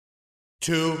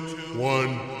2,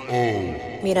 1,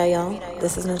 0. Mira, y'all.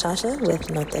 This is Natasha with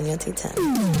Norteño T10.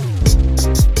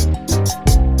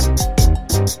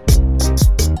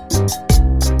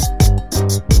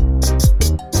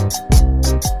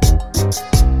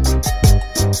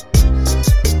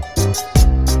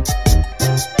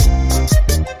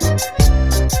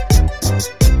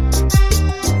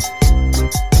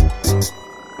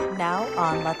 Now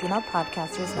on Latino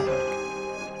Podcasters Network.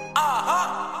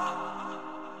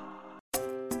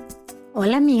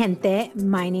 Hola, mi gente.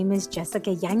 My name is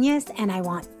Jessica Yanez, and I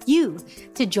want you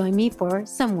to join me for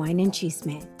some Wine and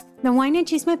Chisme. The Wine and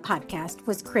Chisme podcast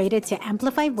was created to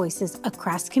amplify voices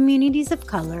across communities of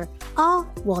color, all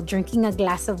while drinking a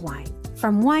glass of wine.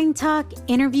 From wine talk,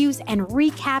 interviews, and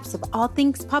recaps of all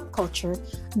things pop culture,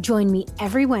 join me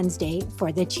every Wednesday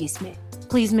for the Chisme.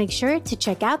 Please make sure to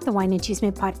check out the Wine and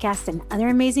Chisme podcast and other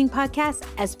amazing podcasts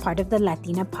as part of the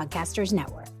Latina Podcasters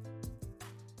Network.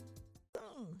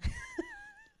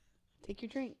 Take your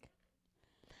drink.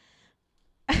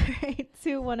 All right,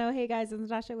 210. Hey guys, it's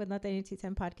Natasha with Norteño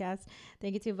T10 podcast.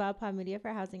 Thank you to Valpod Media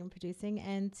for housing and producing,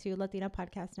 and to Latina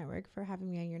Podcast Network for having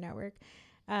me on your network.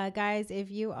 Guys, if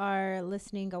you are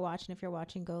listening, go watch, and if you're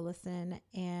watching, go listen,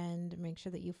 and make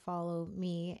sure that you follow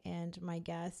me and my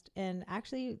guest. And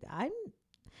actually, I'm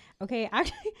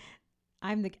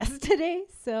the guest today,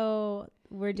 so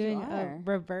we're doing a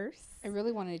reverse. I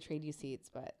really wanted to trade you seats,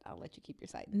 but I'll let you keep your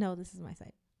side. No, this is my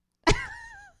side.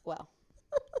 Well,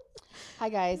 hi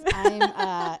guys, I'm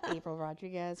April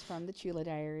Rodriguez from the Chula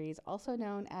Diaries, also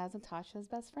known as Natasha's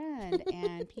best friend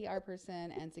and PR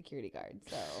person and security guard.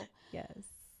 So Yes.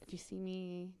 if you see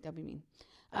me, don't be mean.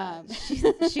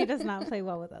 She does not play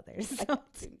well with others. So.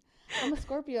 I'm a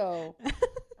Scorpio.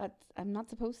 I'm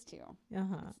not supposed to.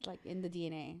 It's like in the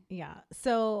DNA. Yeah.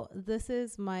 So this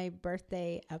is my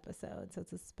birthday episode. So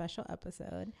it's a special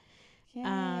episode.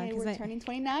 Yay, we're turning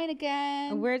 29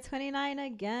 again. We're 29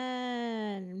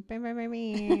 again.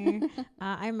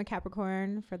 I'm a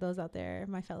Capricorn. For those out there,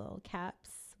 my fellow Caps,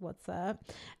 what's up?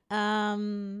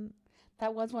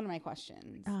 That was one of my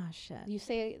questions. Oh, shit. You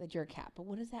say that you're a Cap, but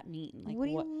what does that mean? Like, what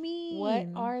do you mean? What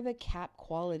are the Cap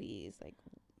qualities? Like,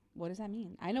 what does that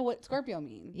mean? I know what Scorpio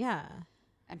means. Yeah.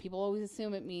 And people always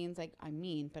assume it means like I'm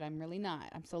mean, but I'm really not.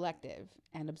 I'm selective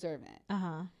and observant.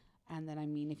 Uh-huh. And then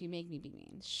I'm mean if you make me be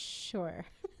mean. Sure.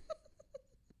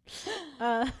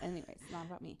 Anyways, it's not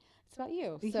about me. It's about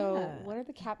you. So Yeah. what are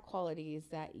the Cap qualities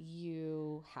that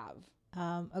you have?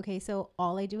 Okay, so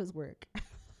all I do is work.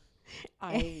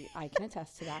 I can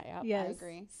attest to that. Yeah, Yes. I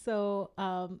agree. So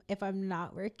if I'm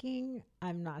not working,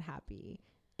 I'm not happy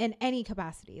in any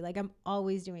capacity. Like I'm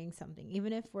always doing something,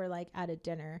 even if we're like at a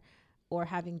dinner or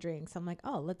having drinks. I'm like,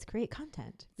 oh, let's create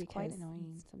content. It's quite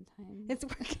annoying sometimes. It's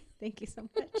working. Thank you so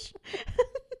much.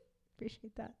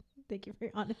 Appreciate that. Thank you for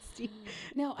your honesty.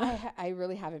 No, I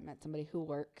really haven't met somebody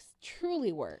who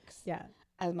truly works. Yeah.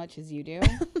 As much as you do.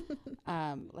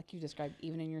 Like you described,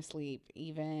 even in your sleep,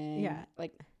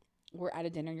 like we're at a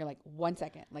dinner and you're like, 1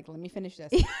 second, like, let me finish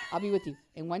this. I'll be with you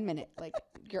in 1 minute. Like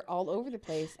you're all over the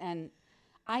place. And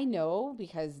I know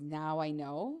because now I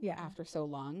know after so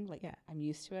long, like I'm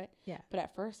used to it. Yeah. But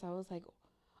at first I was like,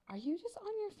 are you just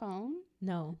on your phone?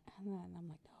 No. And then I'm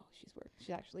like, no, she's working. She's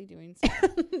actually doing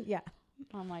stuff. Yeah.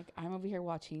 I'm like, I'm over here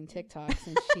watching TikToks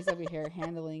and she's over here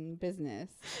handling business.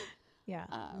 Yeah.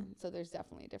 So there's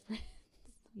definitely a difference.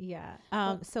 Yeah.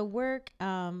 So work,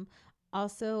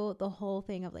 also the whole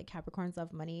thing of like Capricorns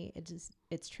love money.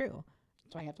 It's true.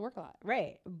 So I have to work a lot.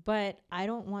 Right. But I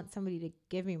don't want somebody to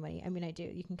give me money. I mean, I do.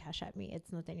 You can Cash App me. It's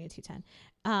Norteño 210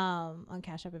 on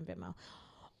Cash App and Venmo.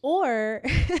 Or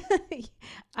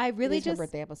I really it is her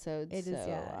birthday episode. It is,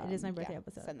 yeah. It is my birthday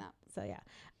episode. Send that. So yeah.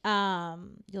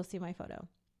 You'll see my photo.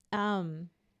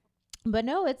 But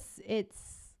no,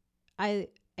 I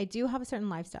do have a certain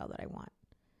lifestyle that I want,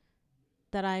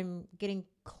 that I'm getting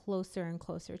closer and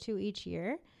closer to each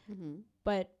year. Mm-hmm.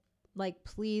 But like,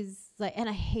 please, like, and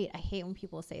I hate when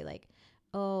people say like,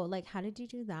 oh, like, how did you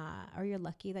do that? Or you're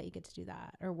lucky that you get to do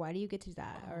that. Or why do you get to do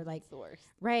that? Or like, it's the worst.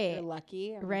 Right. You're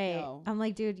lucky. Right. Like, no. I'm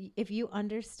like, dude, if you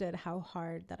understood how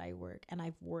hard that I work, and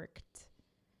I've worked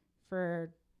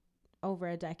for over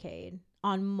a decade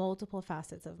on multiple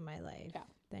facets of my life,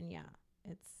 then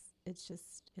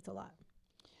it's a lot.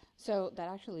 So that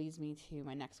actually leads me to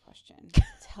my next question.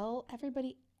 Tell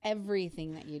everybody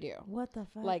everything that you do. What the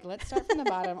fuck? Like, let's start from the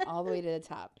bottom all the way to the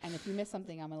top. And if you miss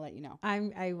something, I'm going to let you know.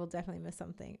 I will definitely miss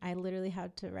something. I literally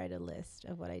had to write a list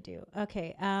of what I do.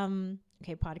 Okay.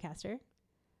 Okay. Podcaster.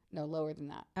 No, lower than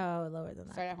that. Oh, lower than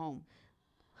that. Start at home.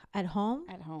 At home?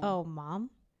 At home. Oh, mom.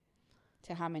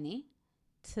 To how many?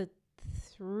 To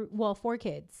 4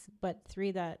 kids, but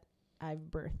 3 that I've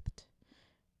birthed.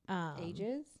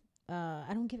 Ages? I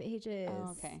don't give ages.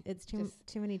 Oh, okay. It's too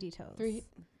many details.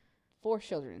 4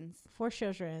 children's. 4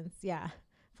 children's. Yeah.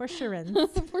 4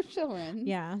 children's. 4 children.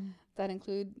 Yeah. Does that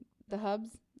include the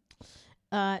hubs?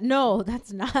 No,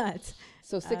 that's not.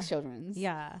 So 6 children's.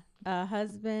 Yeah. A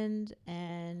husband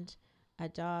and a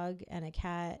dog and a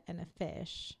cat and a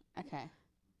fish. Okay.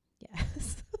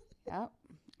 Yes. Yep.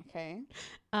 Okay.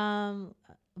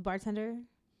 Bartender.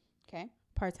 Okay.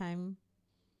 Part-time.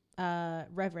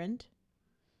 Reverend.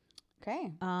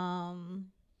 Okay.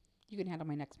 You can handle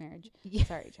my next marriage. Yeah.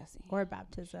 Sorry, Jesse. Or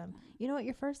baptism. You know what?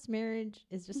 Your first marriage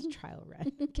is just a trial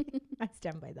run. I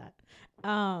stand by that.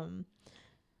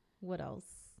 What else?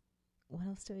 What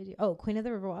else do I do? Oh, Queen of the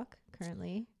Riverwalk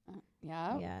currently.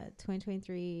 Yeah. Yeah.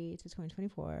 2023 to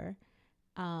 2024.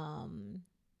 I'm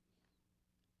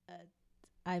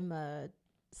a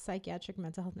psychiatric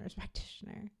mental health nurse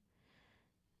practitioner.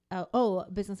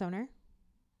 Business owner.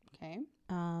 Okay.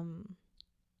 What am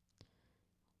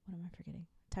I forgetting?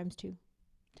 Times 2.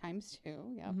 Times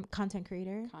 2. Yeah. Content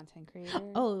creator.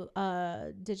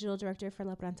 Digital director for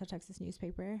La Prensa, Texas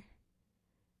newspaper.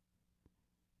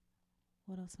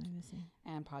 What else am I missing?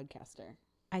 And podcaster.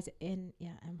 And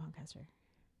podcaster.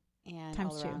 And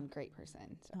Times all 2. around great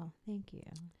person. So. Oh, thank you.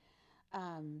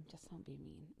 Just don't be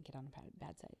mean. Get on the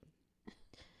bad side.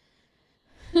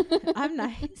 I'm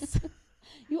nice.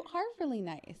 You are really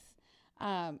nice.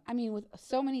 I mean, with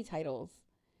so many titles,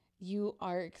 you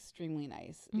are extremely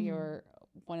nice. Mm-hmm. You're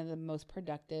one of the most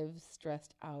productive,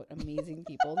 stressed out, amazing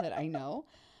people that I know.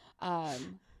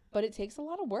 But it takes a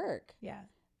lot of work. Yeah.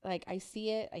 Like, I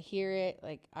see it, I hear it,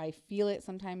 like, I feel it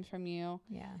sometimes from you.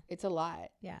 Yeah. It's a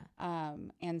lot. Yeah.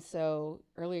 And so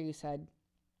earlier you said,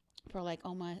 for like,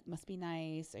 oh, must be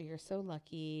nice, or you're so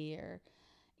lucky, or,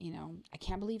 you know, I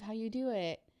can't believe how you do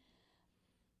it.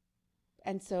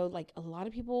 And so, like, a lot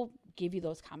of people give you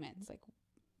those comments. Like,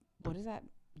 what does that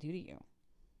do to you?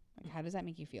 Like, how does that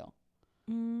make you feel?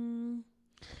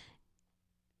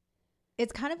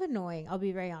 It's kind of annoying, I'll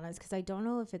be very honest, because I don't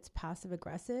know if it's passive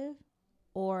aggressive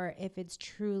or if it's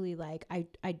truly like,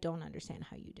 I don't understand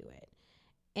how you do it.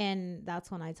 And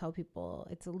that's when I tell people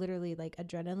it's literally like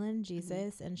adrenaline,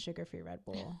 Jesus, and sugar-free Red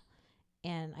Bull.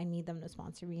 And I need them to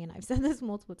sponsor me. And I've said this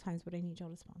multiple times, but I need y'all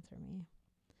to sponsor me.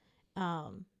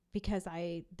 Because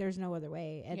there's no other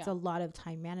way. It's a lot of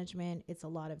time management. It's a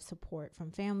lot of support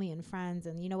from family and friends.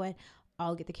 And you know what?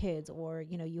 I'll get the kids, or,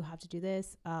 you know, you have to do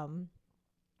this.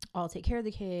 I'll take care of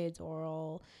the kids, or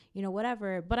I'll, you know,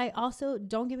 whatever. But I also,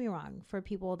 don't get me wrong, for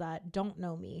people that don't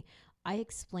know me, I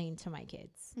explain to my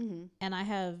kids. Mm-hmm. And I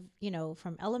have, you know,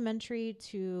 from elementary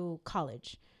to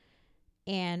college.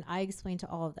 And I explain to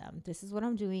all of them, this is what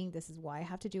I'm doing. This is why I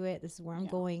have to do it. This is where I'm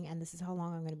going. And this is how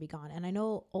long I'm going to be gone. And I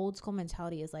know old school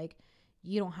mentality is like,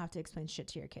 you don't have to explain shit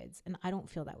to your kids. And I don't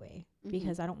feel that way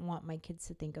because I don't want my kids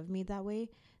to think of me that way.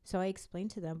 So I explain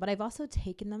to them. But I've also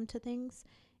taken them to things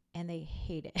and they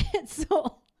hate it.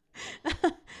 So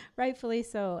rightfully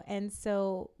so. And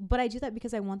so, but I do that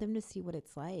because I want them to see what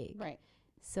it's like. Right.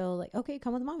 So like, okay,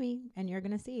 come with mommy and you're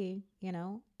going to see, you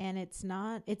know, and it's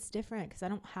different because I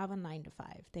don't have a 9-to-5.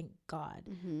 Thank God.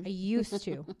 Mm-hmm.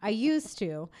 I used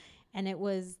to, and it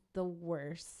was the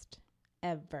worst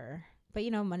ever. But,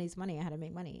 you know, money's money. I had to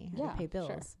make money. I had to pay bills.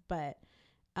 Sure.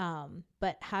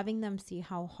 But having them see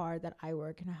how hard that I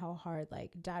work and how hard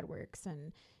like dad works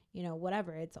and, you know,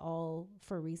 whatever, it's all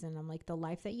for a reason. I'm like, the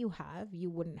life that you have, you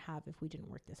wouldn't have if we didn't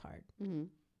work this hard. Mm-hmm.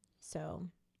 So.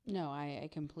 No, I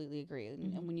completely agree.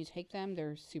 Mm-hmm. And when you take them,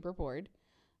 they're super bored.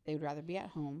 They would rather be at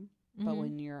home. Mm-hmm. But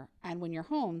when you're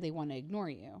home, they want to ignore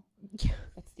you.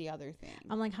 That's the other thing.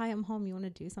 I'm like, hi, I'm home. You want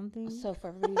to do something? So for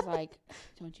everybody's like,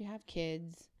 don't you have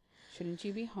kids? Shouldn't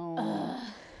you be home?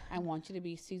 I want you to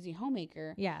be Susie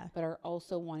Homemaker. Yeah. But are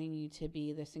also wanting you to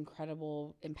be this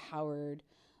incredible, empowered,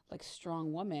 like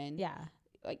strong woman. Yeah.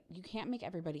 Like you can't make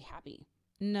everybody happy.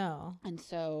 No. And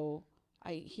so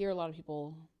I hear a lot of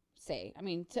people say, I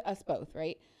mean, to us both,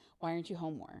 right? Why aren't you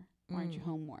home more? Why aren't you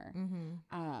home more?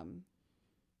 Mm-hmm.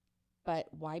 But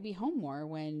why be home more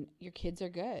when your kids are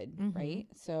good, right?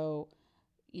 So,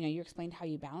 you know, you explained how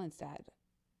you balance that.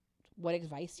 What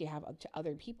advice do you have to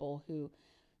other people who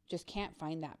just can't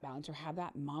find that balance or have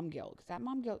that mom guilt? Because that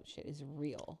mom guilt shit is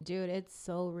real. Dude, it's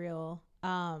so real.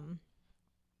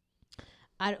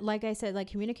 Like I said, like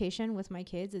communication with my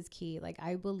kids is key. Like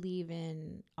I believe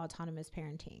in autonomous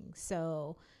parenting.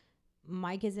 So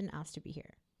my kids didn't ask to be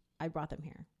here. I brought them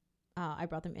here. I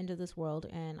brought them into this world,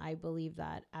 and I believe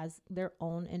that as their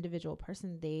own individual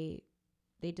person, they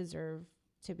deserve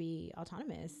to be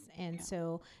autonomous. And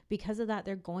so because of that,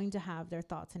 they're going to have their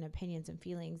thoughts and opinions and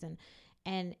feelings,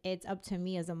 and it's up to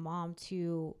me as a mom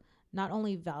to not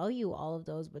only value all of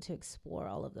those, but to explore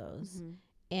all of those. Mm-hmm.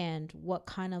 And what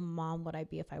kind of mom would I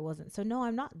be if I wasn't? So no,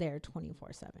 I'm not there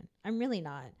 24/7. I'm really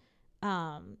not.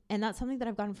 And that's something that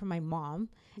I've gotten from my mom.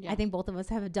 Yeah. I think both of us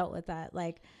have dealt with that.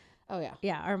 Like, oh yeah.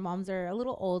 Yeah. Our moms are a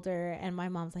little older, and my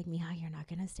mom's like, Mija, you're not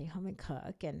going to stay home and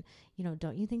cook. And, you know,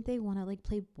 don't you think they want to like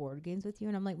play board games with you?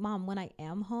 And I'm like, Mom, when I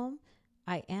am home,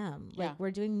 I am. Like,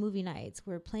 we're doing movie nights,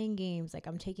 we're playing games, like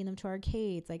I'm taking them to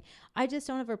arcades. Like, I just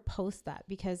don't ever post that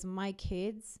because my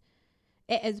kids,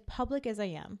 as public as I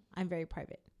am, I'm very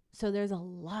private. So there's a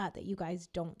lot that you guys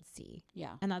don't see.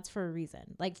 Yeah. And that's for a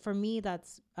reason. Like, for me,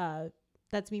 that's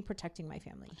me protecting my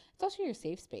family. It's also your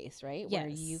safe space, right? Yes. Where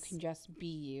you can just be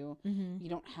you. Mm-hmm. You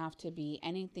don't have to be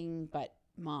anything but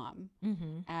mom.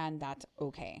 Mm-hmm. And that's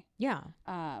okay. Yeah.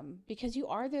 Because you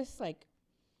are this like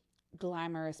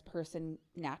glamorous person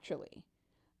naturally.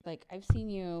 Like, I've seen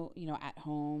you, you know, at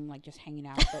home, like just hanging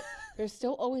out, but there's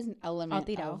still always an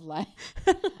element of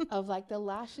like, the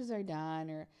lashes are done,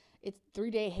 or it's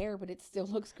 3-day hair, but it still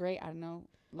looks great. I don't know.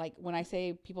 Like, when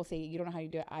people say you don't know how you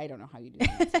do it, I don't know how you do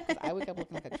it. Because I wake up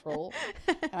looking like a troll,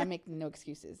 and I make no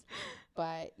excuses.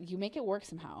 But you make it work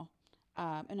somehow.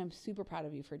 And I'm super proud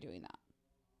of you for doing that.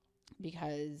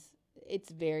 Because it's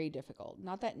very difficult.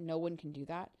 Not that no one can do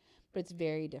that, but it's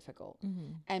very difficult.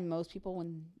 Mm-hmm. And most people,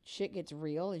 when shit gets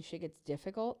real and shit gets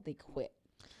difficult, they quit.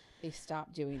 They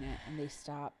stop doing it, and they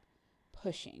stop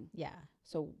pushing. Yeah.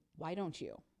 So why don't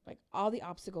you? Like, all the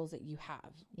obstacles that you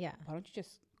have. Yeah. Why don't you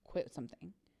just quit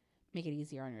something? Make it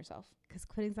easier on yourself. Because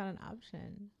quitting's not an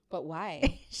option. But why?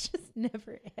 It's just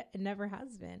it never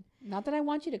has been. Not that I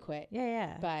want you to quit. Yeah,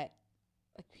 yeah. But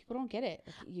like, people don't get it.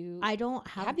 Like, I don't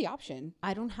have the option.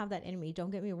 I don't have that in me.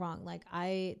 Don't get me wrong. Like,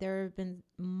 there have been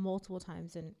multiple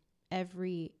times in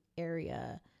every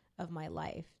area of my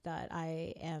life that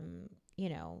I am, you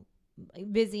know,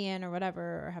 busy in or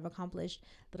whatever, or have accomplished,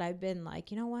 that I've been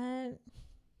like, you know what?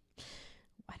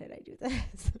 Why did I do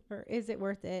this? Or is it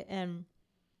worth it? And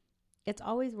it's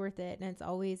always worth it. And it's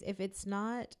always, if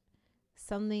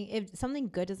something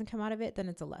good doesn't come out of it, then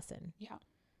it's a lesson. Yeah.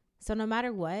 So no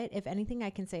matter what, if anything,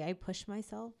 I can say I pushed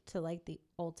myself to like the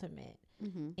ultimate.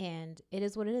 Mm-hmm. And it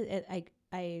is what it is.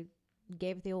 I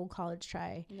gave it the old college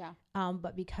try. Yeah.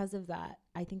 But because of that,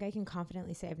 I think I can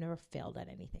confidently say I've never failed at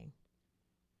anything.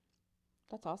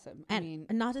 That's awesome. And I mean,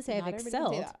 not to say I've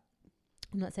excelled.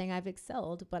 I'm not saying I've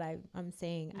excelled, but I'm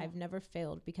saying I've never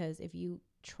failed, because if you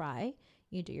try,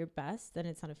 you do your best, then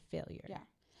it's not a failure. Yeah.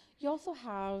 You also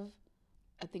have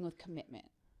a thing with commitment.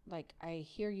 Like, I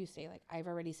hear you say, like, I've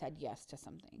already said yes to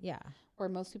something. Yeah. Where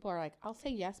most people are like, I'll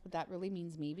say yes, but that really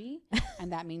means maybe.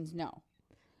 And that means no.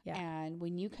 Yeah. And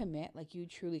when you commit, like, you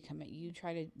truly commit, you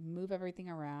try to move everything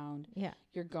around. Yeah.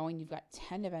 You've got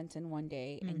 10 events in one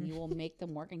day, mm-hmm. and you will make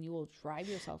them work, and you will drive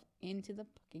yourself into the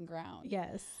fucking ground.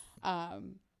 Yes.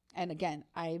 And again,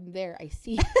 I'm there, I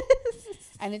see.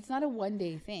 And it's not a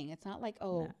one-day thing. It's not like,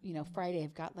 Friday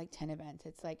I've got like 10 events.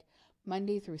 It's like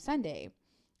Monday through Sunday,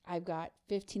 I've got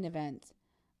 15 events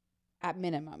at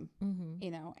minimum, mm-hmm.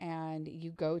 you know, and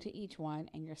you go to each one,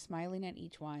 and you're smiling at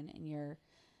each one, and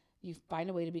you find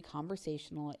a way to be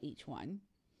conversational at each one.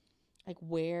 Like,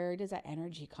 where does that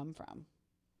energy come from?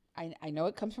 I know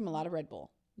it comes from a lot of Red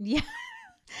Bull. Yeah.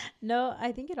 No,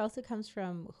 I think it also comes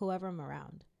from whoever I'm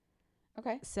around.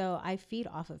 Okay. So I feed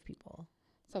off of people.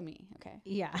 So me. Okay.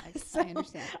 Yeah. I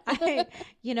understand.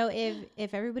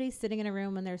 If everybody's sitting in a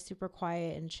room and they're super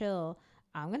quiet and chill,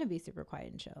 I'm going to be super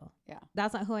quiet and chill. Yeah.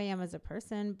 That's not who I am as a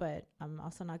person, but I'm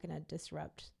also not going to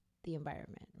disrupt the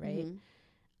environment. Right.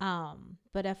 Mm-hmm.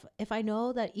 But if I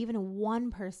know that even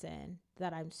one person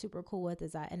that I'm super cool with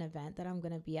is at an event that I'm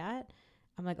going to be at,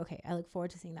 I'm like, okay, I look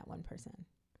forward to seeing that one person.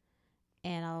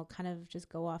 And I'll kind of just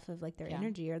go off of like their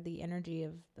energy, or the energy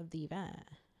of the event.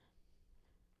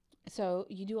 So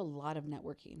you do a lot of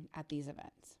networking at these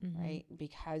events, mm-hmm. right?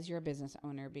 Because you're a business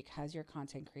owner, because you're a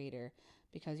content creator,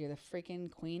 because you're the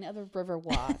freaking queen of the river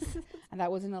walk. And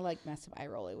that wasn't a like massive eye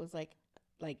roll. It was like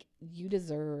you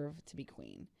deserve to be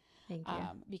queen. Thank you.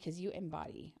 Because you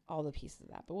embody all the pieces of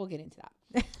that, but we'll get into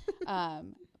that.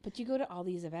 But you go to all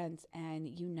these events and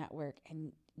you network,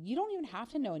 and you don't even have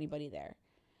to know anybody there.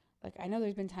 Like, I know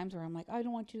there's been times where I'm like, oh, I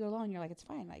don't want you to go alone. You're like, it's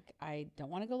fine. Like, I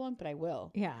don't want to go alone, but I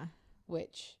will. Yeah.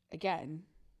 Which, again,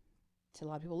 to a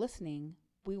lot of people listening,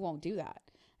 we won't do that.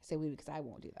 I say we because I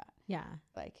won't do that. Yeah.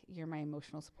 Like, you're my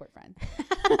emotional support friend.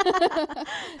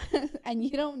 And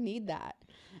you don't need that.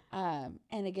 And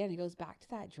again, it goes back to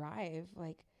that drive.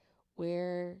 Like,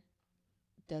 where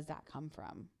does that come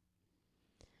from?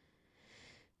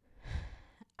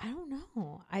 I don't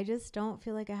know. I just don't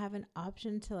feel like I have an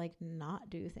option to like not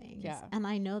do things. Yeah. And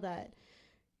I know that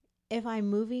if I'm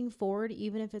moving forward,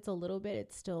 even if it's a little bit,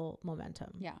 it's still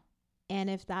momentum. Yeah. And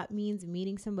if that means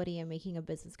meeting somebody and making a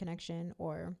business connection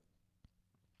or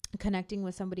connecting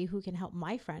with somebody who can help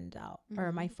my friend out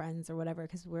or my friends or whatever,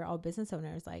 because we're all business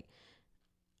owners, like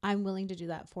I'm willing to do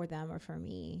that for them or for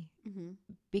me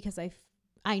because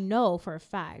I know for a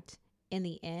fact in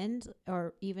the end,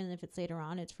 or even if it's later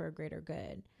on, it's for a greater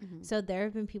good. So there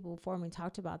have been people before me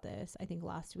talked about this, I think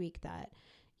last week, that,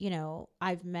 you know,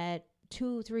 I've met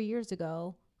 2-3 years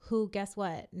ago who, guess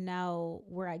what? Now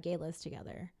we're at galas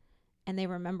together and they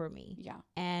remember me. Yeah.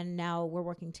 And now we're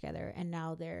working together and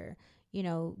now they're, you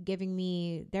know, giving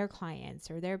me their clients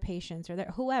or their patients or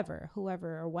their whoever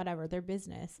or whatever, their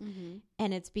business.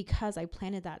 And it's because I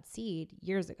planted that seed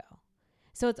years ago.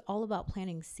 So it's all about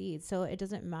planting seeds. So it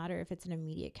doesn't matter if it's an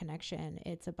immediate connection.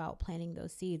 It's about planting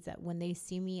those seeds that when they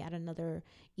see me at another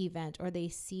event or they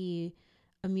see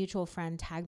a mutual friend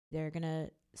tag,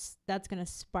 that's going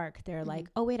to spark. They're like,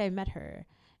 oh, wait, I met her.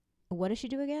 What does she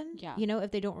do again? Yeah. You know,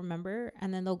 if they don't remember,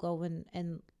 and then they'll go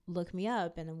and look me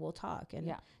up and then we'll talk.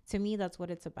 And to me, that's what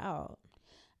it's about.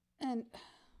 And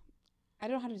I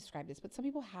don't know how to describe this, but some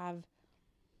people have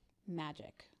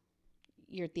magic.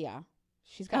 Your Thea,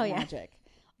 she's got magic.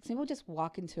 Some people just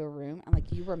walk into a room and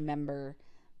like you remember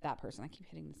that person. I keep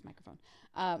hitting this microphone.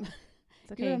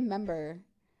 It's okay. You remember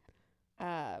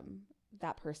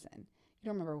that person. You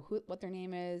don't remember what their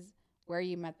name is, where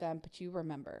you met them, but you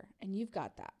remember, and you've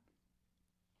got that.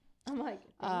 I'm like,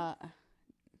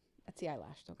 that's the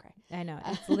eyelash. Don't cry. I know,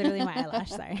 it's literally my eyelash.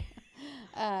 Sorry.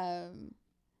 I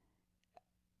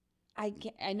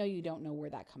know you don't know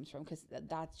where that comes from because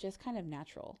that's just kind of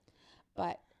natural,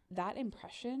 but that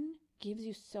impression gives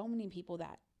you so many people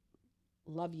that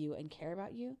love you and care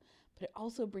about you, but it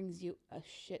also brings you a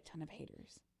shit ton of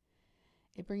haters.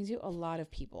 It brings you a lot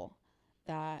of people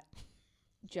that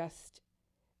just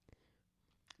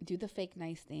do the fake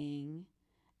nice thing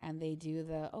and they do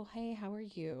the, oh, hey, how are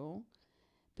you?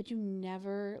 But you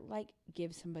never like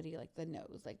give somebody like the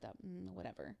nose, like the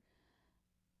whatever.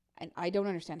 And I don't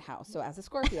understand how. So as a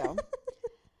Scorpio,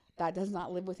 that does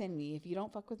not live within me. If you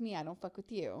don't fuck with me, I don't fuck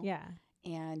with you. Yeah.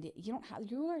 And you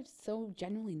are so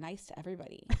genuinely nice to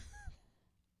everybody.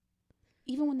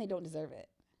 Even when they don't deserve it.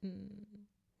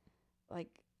 Like,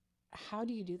 how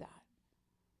do you do that?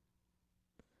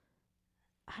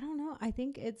 I don't know. I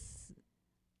think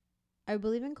I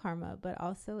believe in karma, but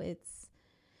also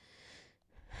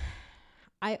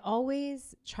I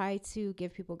always try to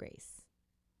give people grace.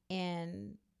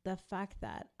 And the fact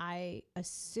that I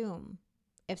assume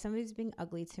if somebody's being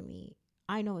ugly to me,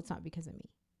 I know it's not because of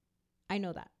me. I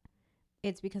know that.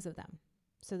 It's because of them.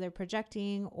 So they're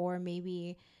projecting, or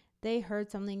maybe they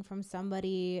heard something from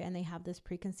somebody and they have this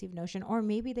preconceived notion, or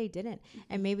maybe they didn't.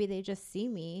 And maybe they just see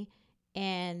me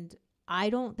and I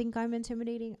don't think I'm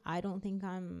intimidating. I don't think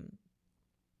I'm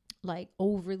like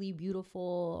overly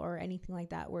beautiful or anything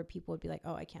like that where people would be like,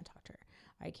 oh, I can't talk to her.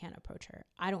 I can't approach her.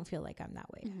 I don't feel like I'm that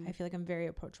way. I feel like I'm very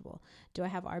approachable. Do I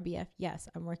have RBF? Yes,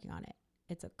 I'm working on it.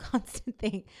 It's a constant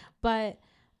thing. But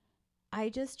I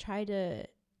just try to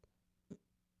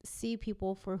see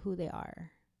people for who they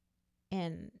are.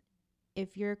 And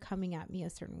if you're coming at me a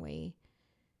certain way,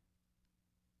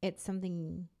 it's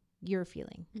something you're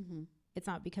feeling. It's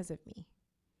not because of me.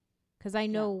 Because I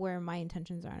know where my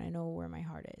intentions are and I know where my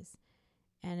heart is.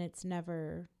 And it's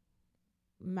never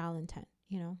malintent,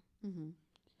 you know?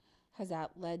 Has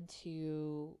that led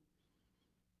to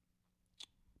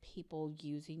people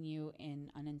using you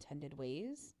in unintended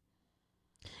ways?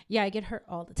 Yeah, I get hurt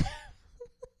all the time.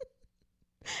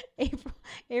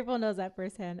 April knows that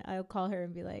firsthand. I'll call her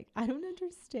and be like, I don't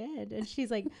understand. And she's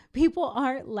like, people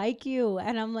aren't like you.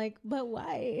 And I'm like, but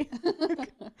why?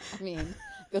 I mean,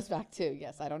 goes back to,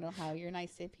 yes, I don't know how you're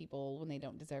nice to people when they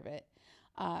don't deserve it.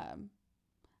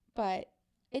 But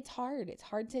it's hard. It's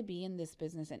hard to be in this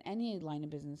business, in any line of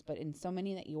business, but in so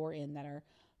many that you're in that are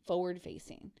forward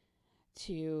facing,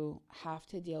 to have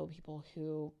to deal with people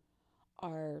who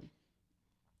are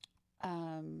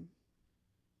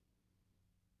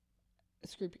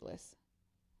scrupulous.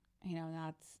 You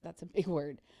know, that's a big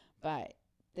word, but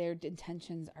their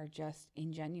intentions are just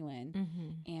ingenuine,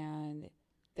 and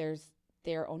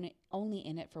they're only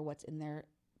in it for what's in their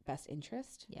best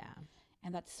interest. Yeah.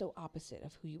 And that's so opposite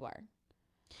of who you are.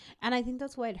 And I think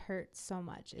that's why it hurts so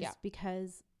much, is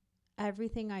because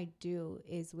everything I do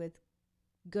is with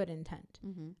good intent.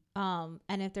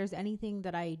 And if there's anything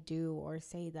that I do or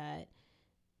say that,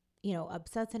 you know,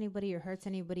 upsets anybody or hurts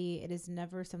anybody, it is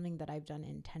never something that I've done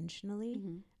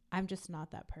intentionally. I'm just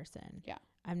not that person. Yeah.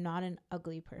 I'm not an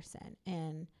ugly person.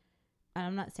 And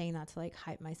I'm not saying that to like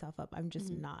hype myself up. I'm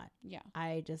just not. Yeah.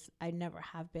 I never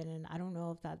have been. And I don't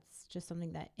know if that's just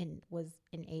something that was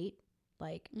innate,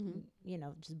 like, you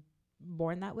know, just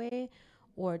born that way,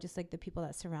 or just like the people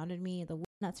that surrounded me, the women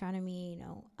that surrounded me, you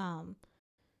know.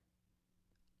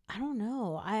 I don't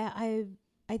know. I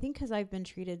think because I've been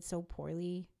treated so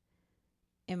poorly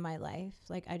in my life,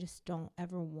 like I just don't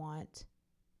ever want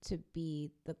to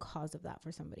be the cause of that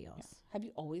for somebody else. Yeah. Have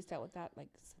you always dealt with that, like,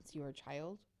 since you were a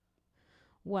child?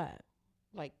 What?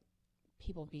 Like,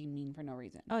 people being mean for no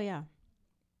reason? Oh, yeah.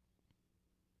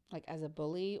 Like, as a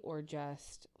bully, or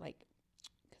just, like,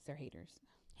 because they're haters?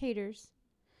 Haters.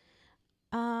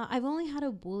 I've only had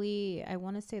a bully, I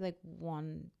want to say, like,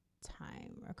 one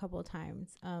time or a couple of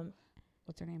times.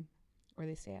 What's her name? Where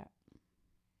they stay at?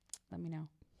 Let me know.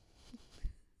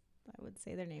 I would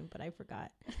say their name, but I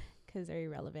forgot because they're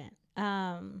irrelevant.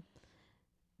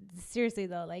 Seriously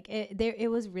though, like it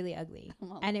was really ugly,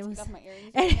 and it was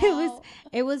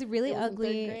it was really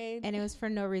ugly, and it was for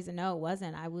no reason. No, it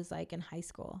wasn't. I was like in high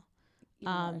school,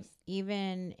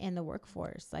 even in the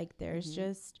workforce. Like there's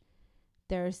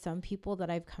there's some people that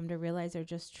I've come to realize are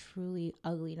just truly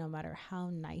ugly, no matter how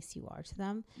nice you are to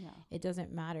them. Yeah. It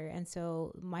doesn't matter. And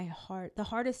so the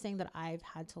hardest thing that I've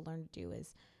had to learn to do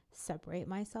is separate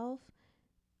myself,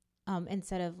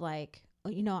 instead of like,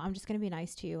 you know, I'm just going to be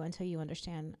nice to you until you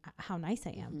understand how nice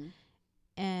I am.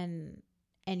 And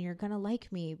you're going to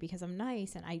like me because I'm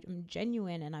nice and I'm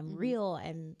genuine and I'm real.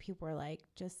 And people are like,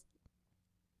 just,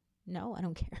 no, I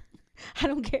don't care. I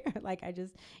don't care. Like, I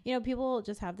just, you know, people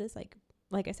just have this,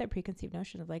 like I said, preconceived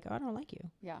notion of like, oh, I don't like you.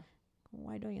 Yeah.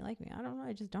 Why don't you like me? I don't know.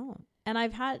 I just don't. And I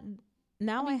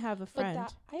have a friend.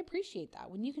 But I appreciate that.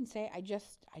 When you can say, I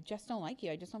just don't like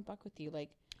you. I just don't fuck with you.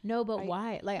 Like, no, but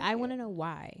why? Like, I want to know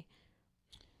why.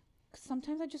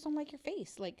 Sometimes I just don't like your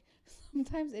face. Like,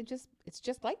 sometimes it's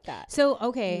just like that. So,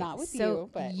 okay. Not with you,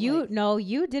 but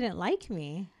you didn't like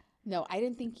me. No, I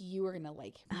didn't think you were going to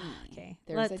like me. Okay.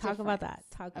 Let's talk about that.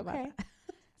 About that.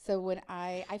 So when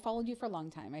I followed you for a long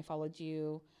time, I followed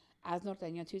you as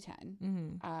Norteña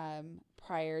 210,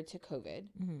 prior to COVID.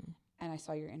 And I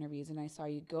saw your interviews, and I saw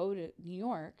you go to New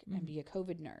York and be a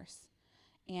COVID nurse.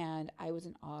 And I was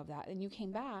in awe of that. And you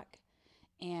came back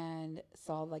and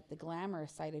saw like the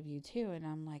glamorous side of you too. And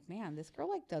I'm like, man, this girl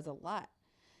like does a lot.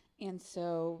 And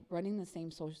so running the same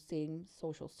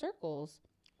social circles,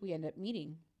 we ended up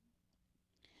meeting.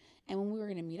 And when we were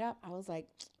going to meet up, I was like,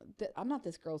 I'm not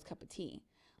this girl's cup of tea.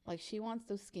 Like, she wants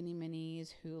those skinny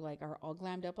minis who like are all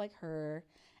glammed up like her.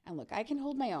 And look, I can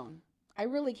hold my own. I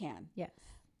really can. Yes.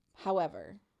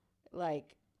 However,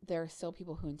 like, there are still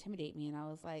people who intimidate me. And I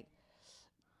was like,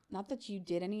 not that you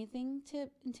did anything to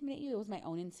intimidate you. It was my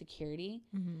own insecurity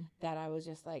that I was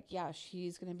just like, yeah,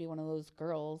 she's going to be one of those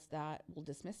girls that will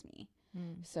dismiss me.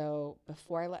 So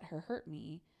before I let her hurt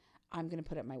me, I'm going to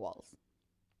put up my walls.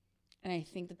 And I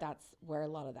think that that's where a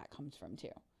lot of that comes from too,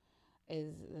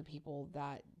 is the people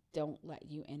that don't let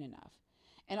you in enough.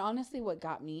 And honestly, what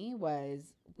got me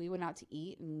was we went out to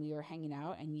eat and we were hanging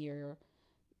out, and your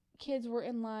kids were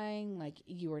in line. Like,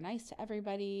 you were nice to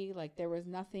everybody. Like, there was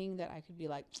nothing that I could be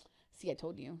like, see, I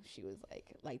told you. She was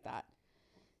like that.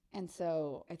 And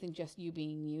so I think just you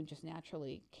being you just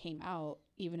naturally came out,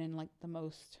 even in like the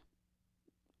most,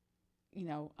 you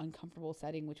know, uncomfortable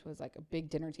setting, which was like a big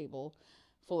dinner table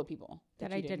full of people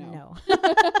that I didn't know.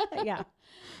 Yeah.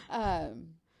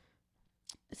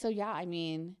 So yeah, I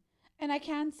mean, and I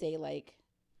can say like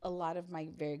a lot of my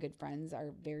very good friends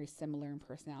are very similar in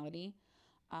personality.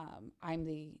 I'm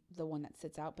the one that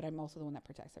sits out, but I'm also the one that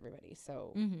protects everybody.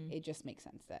 So it just makes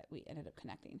sense that we ended up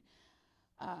connecting.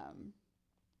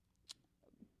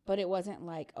 But it wasn't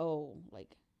like, oh,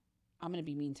 like I'm going to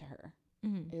be mean to her.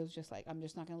 It was just like, I'm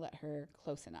just not going to let her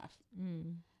close enough.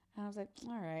 And I was like,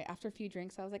 all right. After a few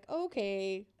drinks, I was like,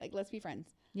 okay, like, let's be friends.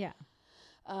 Yeah.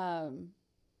 So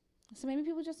maybe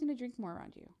people just need to drink more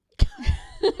around you.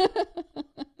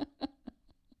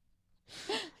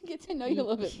 Get to know you a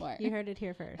little bit more. You heard it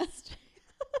here first.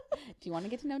 Do you want to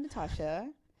get to know Natasha?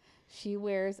 She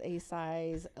wears a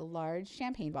large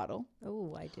champagne bottle.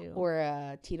 Oh, I do.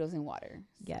 Or Tito's in water.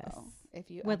 Yes. So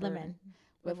if you with lemon.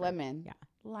 With lemon. Yeah.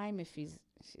 Lime if she's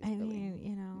I mean,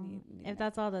 you know, if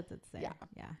that's all that's there.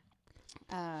 Yeah.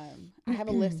 I have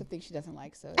a list of things she doesn't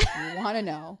like. So if you want to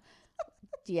know,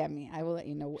 DM me. I will let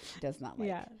you know what she does not like.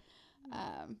 Yeah.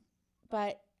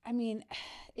 But I mean,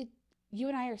 you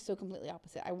and I are so completely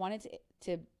opposite. I wanted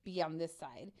to be on this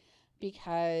side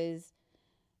because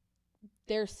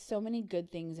there's so many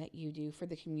good things that you do for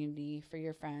the community, for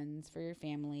your friends, for your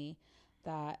family,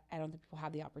 that I don't think people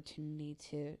have the opportunity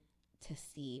to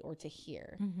see or to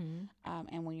hear.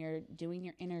 And when you're doing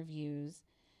your interviews,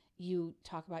 you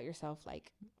talk about yourself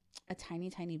like a tiny,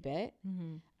 tiny bit.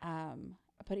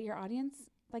 But your audience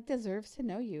like deserves to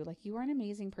know you. Like, you are an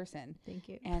amazing person. Thank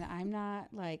you. And I'm not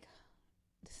like,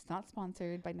 this is not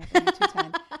sponsored by Nothing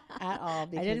 210 at all.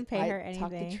 I didn't pay her anything.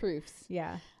 Talk the truths.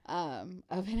 Yeah. Of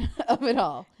it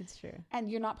all. It's true.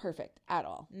 And you're not perfect at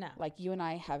all. No. Like, you and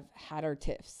I have had our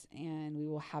tiffs, and we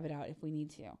will have it out if we need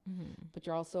to. But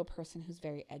you're also a person who's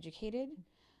very educated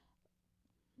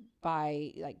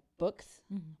by like books,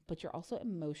 but you're also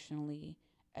emotionally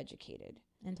educated.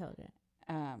 Intelligent.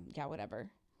 Yeah, whatever.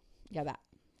 Yeah, that.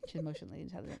 She's emotionally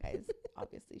intelligent, guys.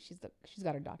 Obviously, she's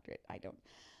got her doctorate. I don't.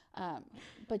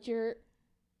 But you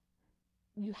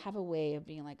have a way of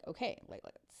being like, okay, like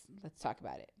let's talk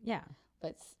about it. Yeah.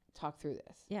 Let's talk through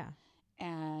this. Yeah.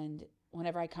 And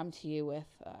whenever I come to you with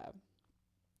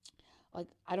like,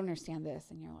 I don't understand this,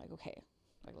 and you're like, okay,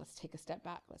 like, let's take a step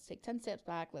back. Let's take 10 steps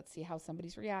back. Let's see how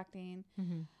somebody's reacting.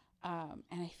 And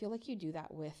I feel like you do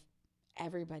that with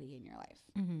everybody in your life.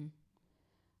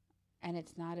 And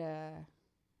it's not a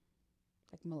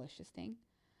like malicious thing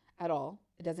at all.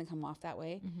 It doesn't come off that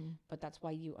way, but that's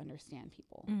why you understand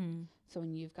people. So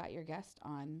when you've got your guest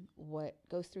on, what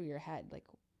goes through your head, like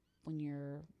when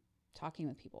you're talking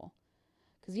with people,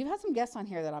 because you've had some guests on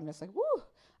here that I'm just like, woo,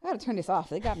 I got to turn this off.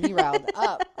 They got me riled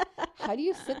up. How do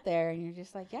you sit there and you're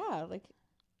just like, yeah, like,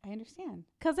 I understand.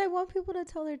 Because I want people to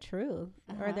tell their truth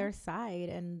or their side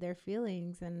and their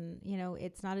feelings. And, you know,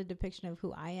 it's not a depiction of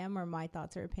who I am or my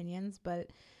thoughts or opinions,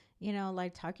 but, you know,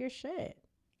 like, talk your shit.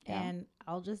 Yeah. And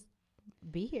I'll just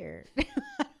be here. I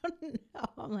don't know.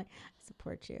 I'm like, I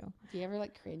support you. Do you ever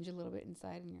like cringe a little bit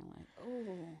inside and you're like,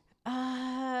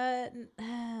 oh?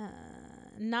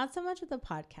 Not so much with the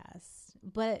podcast,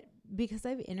 but because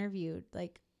I've interviewed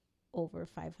like over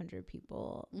 500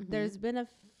 people, there's been a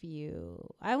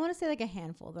few, I want to say like a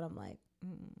handful that I'm like,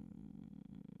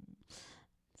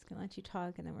 just gonna let you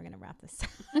talk and then we're gonna wrap this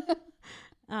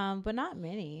up. But not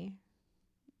many.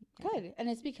 Good. And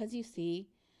it's because you see,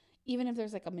 even if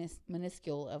there's like a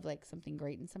minuscule of like something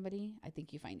great in somebody, I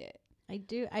think you find it. I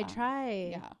do. I try.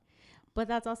 Yeah. But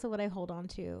that's also what I hold on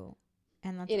to.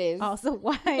 And that's it is also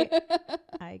why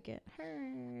I get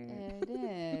hurt. It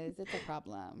is. It's a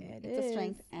problem. It's a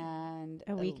strength and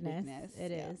a weakness.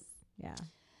 It is. Yeah.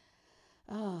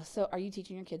 Oh, so are you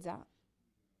teaching your kids that?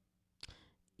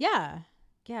 Yeah.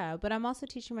 Yeah. But I'm also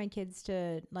teaching my kids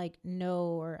to like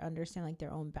know or understand like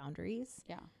their own boundaries.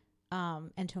 Yeah.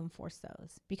 And to enforce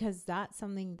those, because that's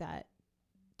something that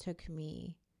took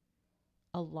me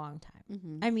a long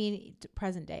time. I mean,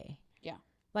 present day. Yeah.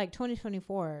 Like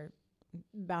 2024,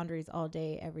 boundaries all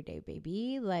day, every day,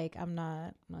 baby. Like, I'm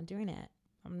not doing it.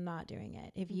 I'm not doing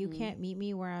it. If you can't meet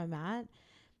me where I'm at,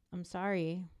 I'm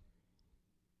sorry.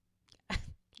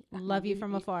 Love you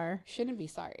from afar. Shouldn't be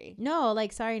sorry. No,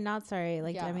 like, sorry, not sorry.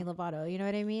 Like, Demi Lovato. You know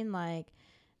what I mean? Like,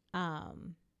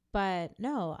 but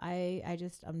no,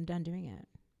 I'm done doing it.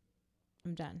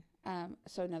 I'm done.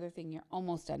 So another thing you're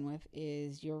almost done with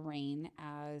is your reign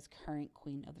as current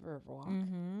queen of the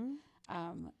Riverwalk.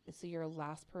 So your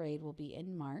last parade will be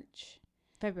in March.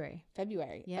 February.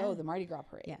 Yeah. Oh, the Mardi Gras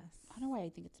parade. Yes. I don't know why I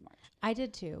think it's March. I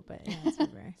did too, but yeah, it's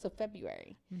February. So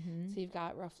February. So you've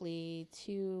got roughly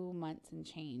 2 months and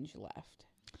change left.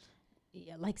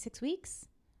 Yeah, like 6 weeks.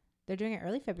 They're doing it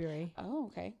early February. Oh,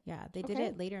 okay. Yeah, they did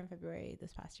it later in February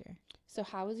this past year. So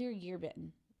how has your year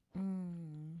been?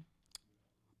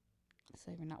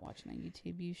 So if you're not watching on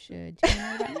YouTube, you should tune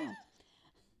in right now.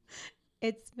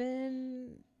 It's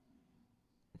been...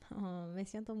 Oh, me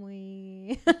siento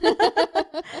muy...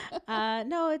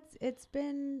 No, it's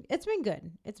been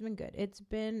good. It's been good. It's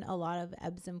been a lot of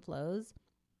ebbs and flows.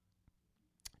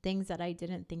 Things that I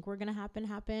didn't think were gonna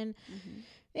happen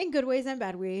in good ways and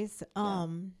bad ways. I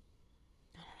don't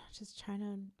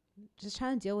know, just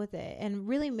trying to deal with it and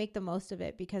really make the most of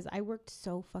it, because I worked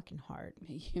so fucking hard.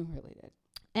 You really did.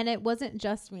 And it wasn't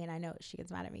just me. And I know she gets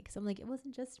mad at me because I'm like, it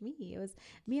wasn't just me. It was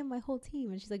me and my whole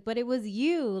team. And she's like, but it was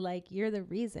you. Like, you're the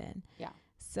reason. Yeah.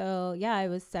 So, yeah, it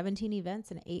was 17 events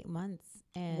in 8 months.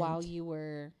 And while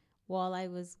I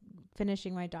was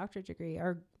finishing my doctorate degree,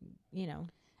 or, you know.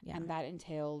 Yeah. And that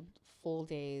entailed full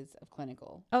days of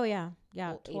clinical. Oh, yeah.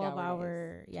 Yeah.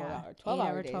 12-hour. Yeah.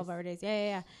 12-hour days.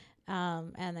 Yeah.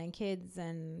 And then kids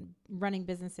and running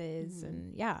businesses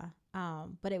and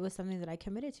but it was something that I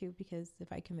committed to, because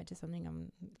if I commit to something,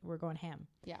 we're going ham.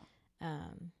 Yeah.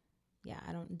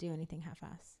 I don't do anything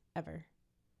half-ass ever,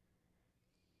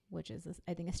 which is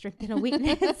I think a strength and a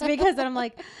weakness because then I'm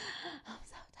like, I'm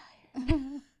so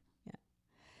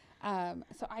tired.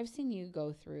 So I've seen you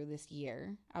go through this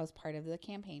year. I was part of the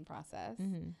campaign process.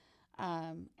 And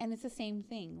it's the same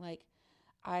thing. Like,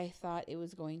 I thought it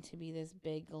was going to be this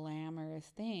big glamorous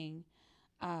thing.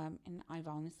 And I've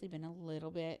honestly been a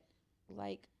little bit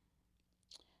like,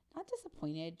 not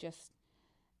disappointed, just,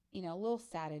 you know, a little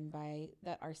saddened by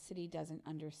that our city doesn't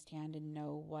understand and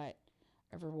know what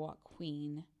a Riverwalk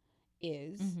queen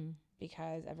is,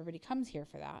 because everybody comes here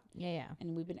for that. Yeah.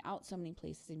 And we've been out so many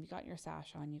places, and you got your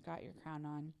sash on, you got your crown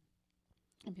on,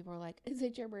 and people are like, is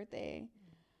it your birthday?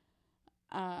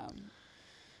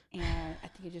 And I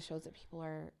think it just shows that people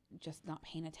are just not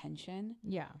paying attention.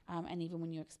 Yeah. And even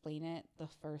when you explain it, the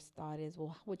first thought is,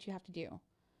 well, what you have to do?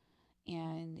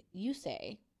 And you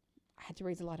say, I had to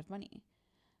raise a lot of money.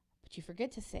 But you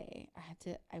forget to say,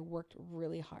 I worked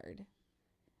really hard.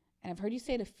 And I've heard you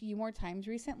say it a few more times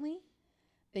recently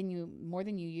more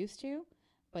than you used to.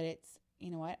 But it's,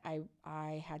 you know what?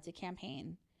 I had to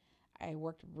campaign. I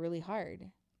worked really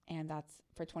hard. And that's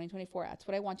for 2024. That's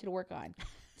what I want you to work on.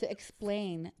 To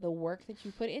explain the work that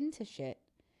you put into shit,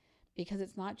 because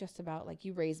it's not just about like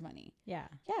you raise money. Yeah,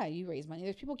 you raise money.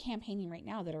 There's people campaigning right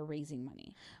now that are raising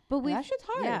money, but that shit's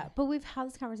hard. Yeah, but we've had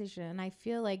this conversation, and I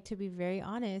feel like, to be very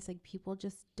honest, like people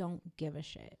just don't give a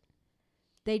shit.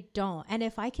 They don't. And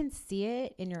if I can see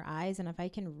it in your eyes, and if I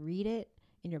can read it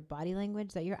in your body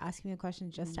language that you're asking me a question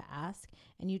just to ask,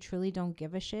 and you truly don't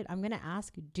give a shit, I'm gonna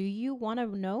ask, do you want to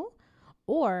know?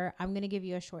 Or I'm going to give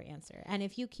you a short answer. And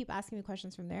if you keep asking me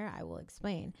questions from there, I will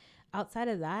explain. Outside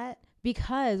of that,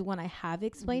 because when I have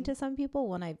explained to some people,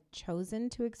 when I've chosen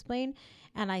to explain,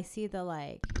 and I see the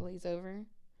like glaze over,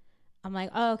 I'm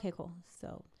like, oh, okay, cool.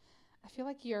 So I feel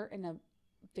like you're in a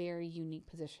very unique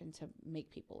position to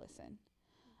make people listen.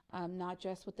 Not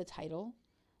just with the title,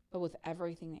 but with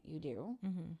everything that you do.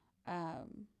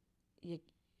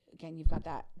 You've got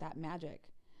that magic.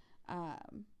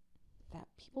 That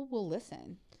people will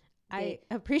listen. I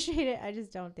appreciate it. I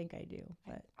just don't think I do.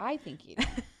 But I think you do.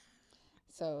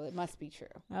 So it must be true.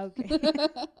 Okay.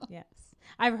 Yes.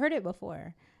 I've heard it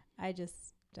before. I just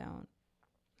don't.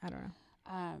 I don't know.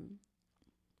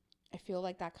 I feel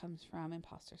like that comes from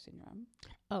imposter syndrome.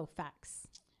 Oh, facts.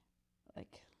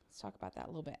 Like, let's talk about that a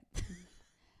little bit.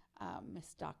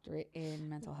 Miss Doctorate in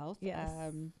mental health. Yes.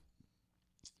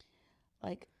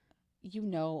 Like, you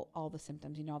know all the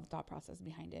symptoms, you know all the thought process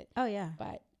behind it. Oh, yeah.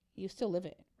 But you still live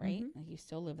it, right? Like, you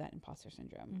still live that imposter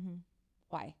syndrome.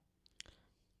 Why?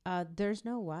 There's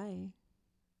no why.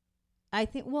 I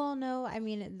think, well, no, I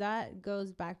mean, that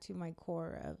goes back to my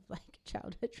core of like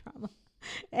childhood trauma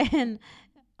and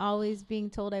always being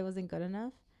told I wasn't good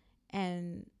enough,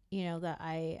 and, you know, that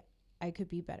I could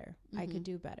be better. I could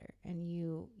do better. And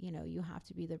you know, you have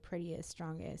to be the prettiest,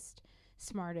 strongest,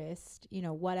 smartest, you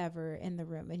know, whatever in the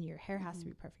room, and your hair has to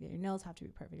be perfect, your nails have to be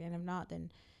perfect, and if not,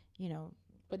 then, you know.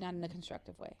 But not in a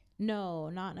constructive way. No,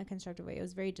 not in a constructive way. It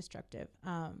was very destructive.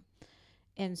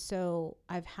 And so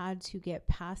I've had to get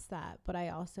past that, but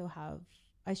I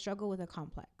struggle with a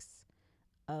complex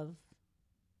of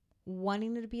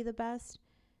wanting to be the best,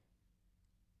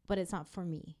 but it's not for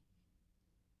me,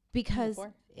 because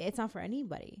it's not for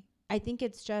anybody. I think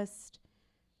it's just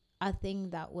a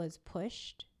thing that was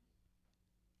pushed.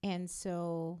 And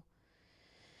so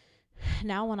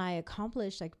now when I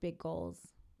accomplish like big goals,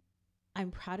 I'm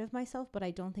proud of myself, but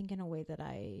I don't think in a way that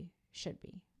I should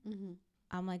be.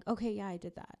 I'm like, okay, yeah, I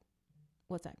did that.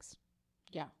 What's next?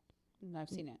 Yeah, I've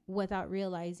seen it. Without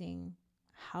realizing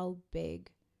how big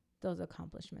those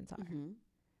accomplishments are.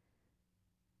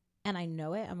 And I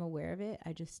know it. I'm aware of it.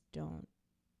 I just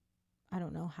I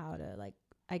don't know how to, like,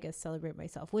 I guess, celebrate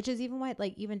myself, which is even why,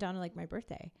 like, even down to like my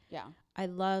birthday. Yeah. I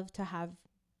love to have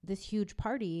this huge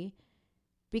party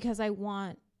because I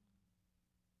want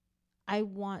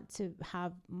to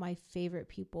have my favorite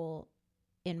people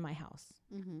in my house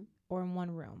or in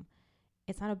one room.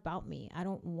 It's not about me. I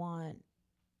don't want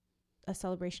a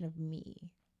celebration of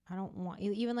me. I don't want,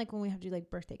 even like when we have to do like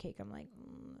birthday cake, I'm like,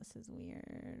 this is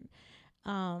weird.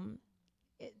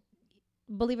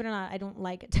 Believe it or not, I don't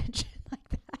like attention like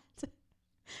that.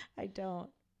 I don't.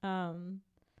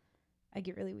 I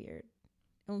get really weird.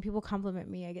 And when people compliment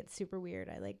me, I get super weird.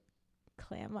 I like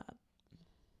clam up.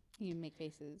 You make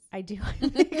faces. I do. I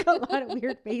make a lot of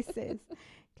weird faces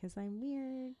because I'm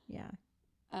weird. Yeah.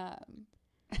 No,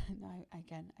 I've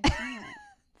seen it.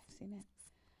 I've seen it.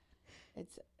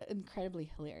 It's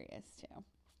incredibly hilarious too.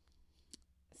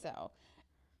 So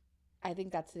I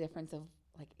think that's the difference of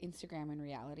like Instagram and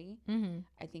reality.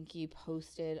 I think you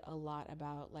posted a lot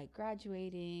about like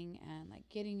graduating and like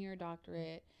getting your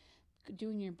doctorate,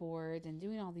 doing your boards and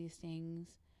doing all these things.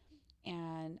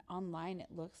 And online it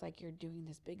looks like you're doing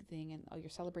this big thing and you're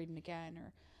celebrating again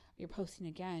or you're posting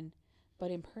again.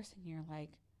 But in person you're like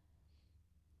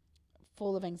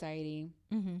full of anxiety.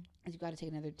 Mm-hmm. You've got to take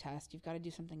another test. You've got to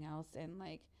do something else. And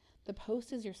like the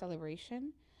post is your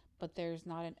celebration, but there's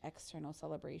not an external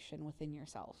celebration within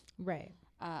yourself. Right.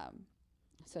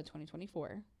 So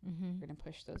 2024, Mm-hmm. we're going to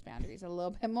push those boundaries a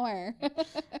little bit more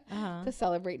to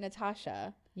celebrate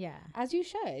Natasha. Yeah. As you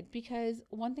should, because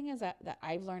one thing is that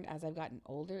I've learned as I've gotten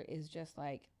older is just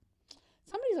like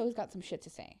somebody's always got some shit to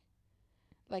say.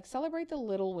 Like celebrate the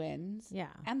little wins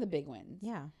Yeah. and the big wins.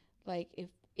 Yeah. Like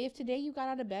if today you got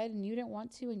out of bed and you didn't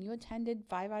want to and you attended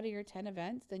 5 out of your 10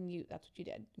 events, then that's what you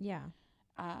did. Yeah.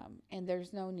 And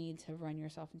there's no need to run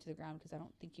yourself into the ground because I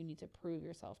don't think you need to prove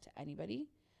yourself to anybody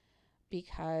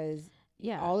because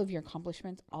all of your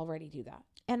accomplishments already do that.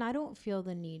 And I don't feel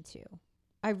the need to.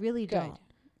 I really don't.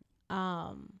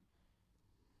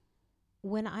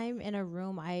 When I'm in a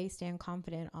room, I stand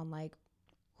confident on like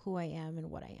who I am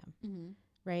and what I am. Mm-hmm.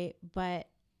 Right. But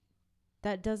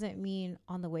that doesn't mean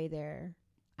on the way there,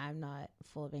 I'm not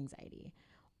full of anxiety,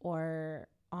 or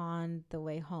on the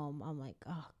way home, I'm like,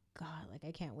 oh God, like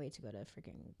I can't wait to go to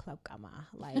freaking Club Gamma.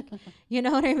 Like, you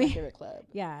know what I mean? My favorite club.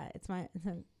 Yeah. It's a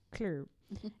club.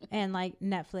 And like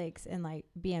Netflix and like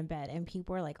be in bed, and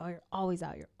people are like, oh, you're always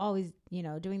out, you're always,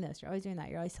 doing this, you're always doing that,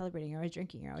 you're always celebrating, you're always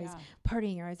drinking, you're always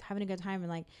partying, you're always having a good time. And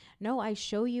like, no, I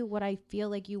show you what I feel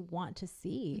like you want to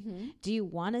see. Mm-hmm. Do you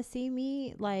want to see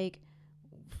me like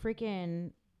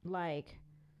freaking like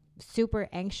super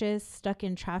anxious, stuck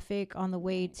in traffic on the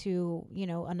way to,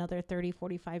 another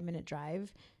 30-45 minute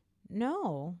drive?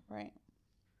 No. Right.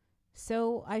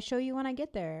 So I show you when I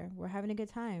get there. We're having a good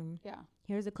time. Yeah.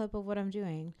 Here's a clip of what I'm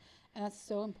doing. And that's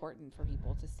so important for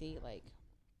people to see, like,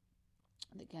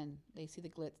 again, they see the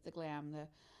glitz, the glam, the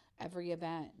every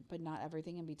event, but not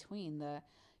everything in between. I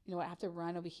have to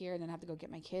run over here and then I have to go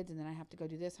get my kids and then I have to go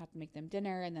do this, I have to make them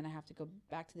dinner and then I have to go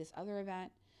back to this other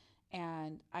event.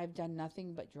 And I've done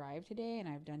nothing but drive today and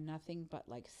I've done nothing but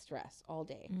like stress all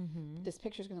day. Mm-hmm. This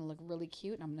picture is going to look really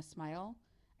cute and I'm going to smile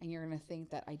and you're going to think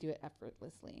that I do it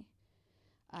effortlessly.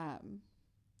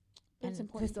 It's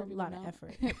important there's for a lot to of know.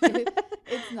 effort.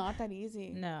 It's not that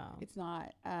easy. No, it's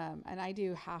not. And I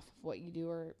do half of what you do,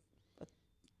 or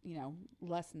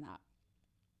less than that.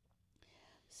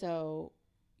 So,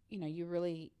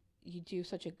 you do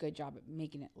such a good job at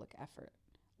making it look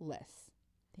effortless.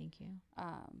 Thank you.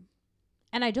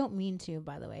 And I don't mean to,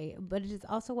 by the way, but it is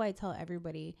also why I tell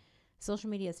everybody social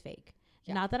media is fake.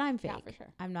 Yeah. Not that I'm fake. Yeah, for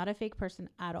sure. I'm not a fake person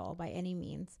at all by any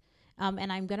means.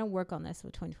 And I'm going to work on this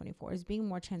with 2024 is being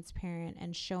more transparent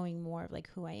and showing more of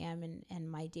like who I am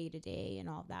and my day to day and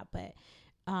all of that. But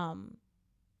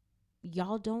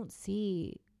y'all don't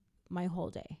see my whole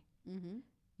day. Mm-hmm.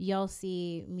 Y'all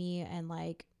see me in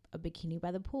like a bikini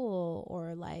by the pool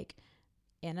or like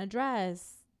in a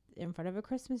dress in front of a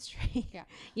Christmas tree. Yeah.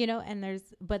 And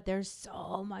there's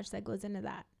so much that goes into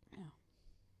that. Yeah.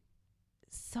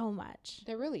 So much.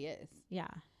 There really is. Yeah.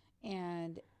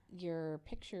 And your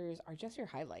pictures are just your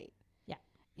highlight. Yeah.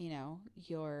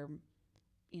 Your,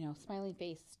 smiling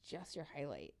face is just your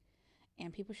highlight.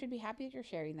 And people should be happy that you're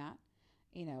sharing that,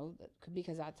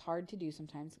 because that's hard to do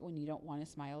sometimes when you don't want to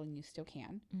smile and you still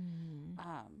can. Mm-hmm.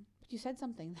 But you said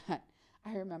something that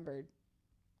I remembered,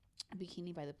 a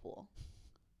bikini by the pool.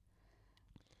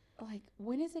 Like,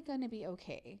 when is it going to be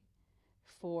okay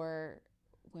for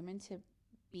women to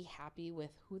be happy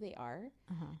with who they are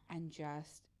and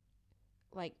just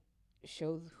like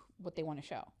show what they want to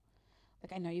show?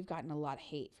 Like, I know you've gotten a lot of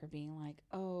hate for being like,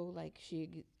 oh, like she's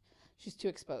too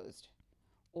exposed,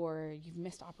 or you've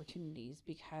missed opportunities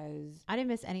because I didn't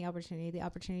miss any opportunity. The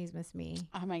opportunities missed me.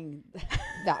 I mean,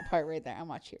 that part right there. I'm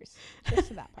on cheers. Cheers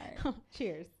to that part.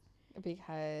 Cheers.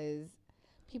 Because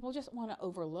people just want to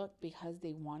overlook because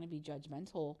they want to be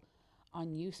judgmental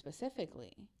on you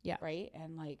specifically. Yeah. Right.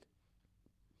 And like,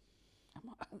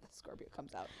 the Scorpio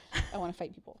comes out. I want to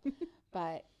fight people.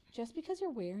 But just because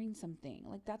you're wearing something,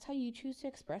 like that's how you choose to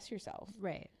express yourself.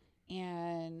 Right.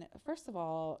 And first of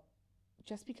all,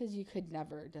 just because you could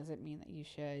never doesn't mean that you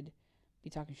should be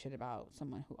talking shit about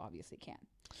someone who obviously can.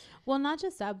 Well, not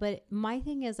just that, but my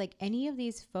thing is like any of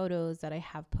these photos that I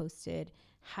have posted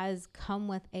has come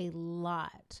with a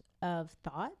lot of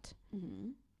thought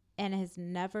and has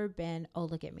never been, oh,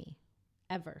 look at me.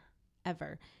 Ever.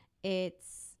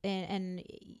 It's, and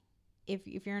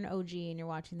if you're an OG and you're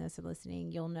watching this or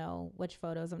listening, you'll know which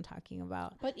photos I'm talking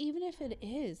about. But even if it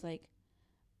is, like,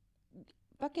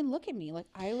 fucking look at me. Like,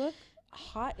 I look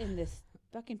hot in this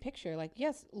fucking picture. Like,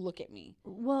 yes, look at me.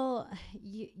 Well,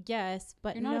 yes,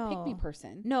 but you're not a pick me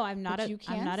person. No, I'm not a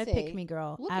pick me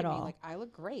girl at all. Like, I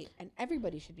look great, and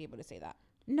everybody should be able to say that.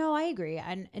 No, I agree.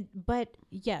 But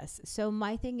yes. So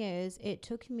my thing is, it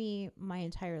took me my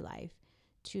entire life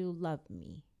to love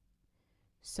me.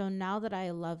 So now that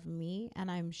I love me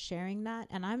and I'm sharing that,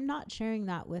 and I'm not sharing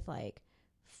that with like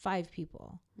 5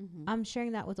 people. Mm-hmm. I'm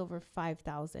sharing that with over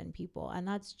 5,000 people. And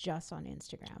that's just on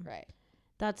Instagram. Right.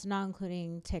 That's not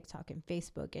including TikTok and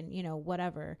Facebook and, you know,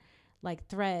 whatever, like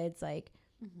Threads, like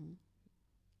Mm-hmm.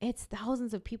 it's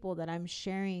thousands of people that I'm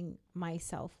sharing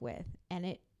myself with.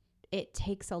 And it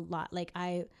takes a lot. Like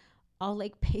I'll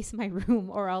like pace my room,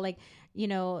 or I'll like, you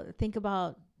know, think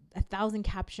about 1,000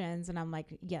 captions, and I'm like,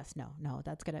 yes, no,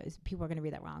 that's people are gonna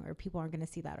read that wrong, or people aren't gonna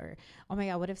see that, or oh my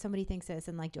God, what if somebody thinks this,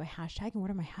 and like, do I hashtag, and what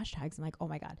are my hashtags? I'm like, oh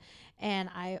my God. And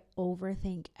I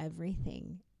overthink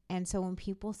everything. And so when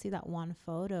people see that one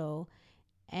photo,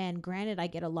 and granted, I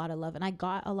get a lot of love, and I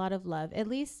got a lot of love, at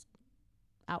least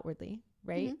outwardly,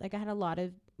 right? Mm-hmm. Like I had a lot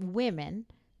of women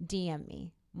DM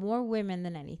me, more women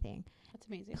than anything. That's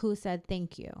amazing. Who said,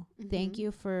 thank you. Mm-hmm. Thank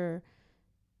you for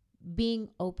being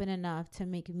open enough to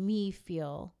make me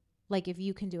feel like if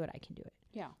you can do it, I can do it.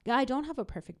 Yeah. I don't have a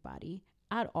perfect body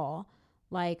at all.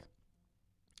 Like,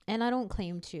 and I don't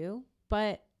claim to,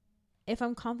 but if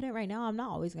I'm confident right now, I'm not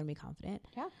always going to be confident.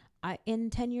 Yeah. In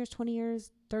 10 years, 20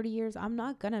 years, 30 years, I'm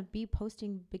not going to be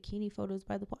posting bikini photos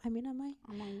by the pool. I mean, I might.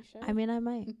 You should. I mean, I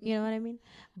might. You know what I mean?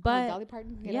 But Dolly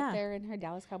Parton get up there in her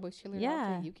Dallas Cowboys cheerleader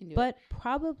outfit. You can do it. But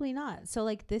probably not. So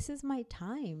like, this is my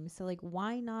time. So like,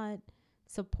 why not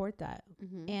support that?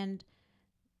 Mm-hmm. And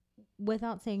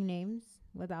without saying names,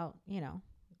 without, you know,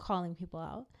 calling people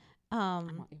out.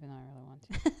 Even though I really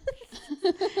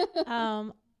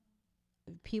want to.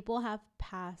 People have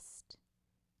passed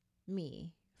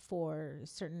me for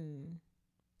certain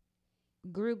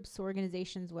groups,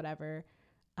 organizations, whatever,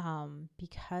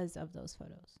 because of those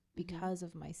photos, because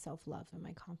of my self-love and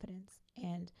my confidence.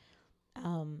 And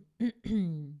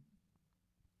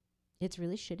it's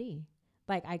really shitty.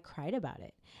 Like, I cried about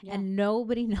it. Yeah. And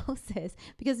nobody knows this,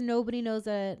 because nobody knows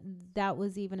that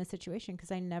was even a situation,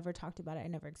 because I never talked about it. I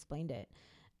never explained it.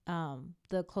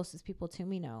 The closest people to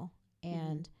me know.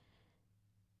 And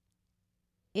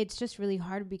it's just really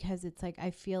hard, because it's like,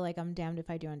 I feel like I'm damned if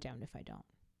I do and damned if I don't.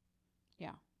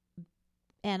 Yeah.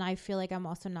 And I feel like I'm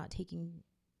also not taken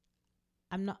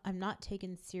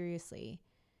seriously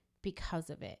because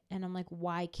of it. And I'm like,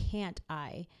 why can't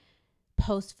I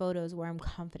post photos where I'm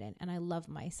confident and I love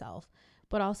myself,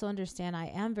 but also understand I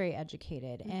am very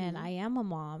educated and I am a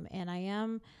mom and I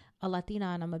am a Latina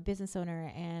and I'm a business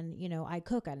owner, and, you know, I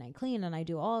cook and I clean and I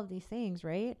do all of these things,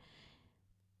 right?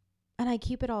 And I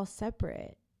keep it all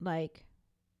separate. Like,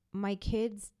 my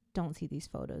kids don't see these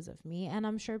photos of me, and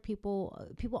I'm sure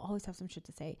people always have some shit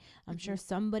to say. I'm sure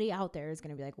somebody out there is going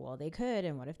to be like, well, they could,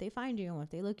 and what if they find you, and what if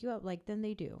they look you up? Like, then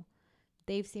they do.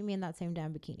 They've seen me in that same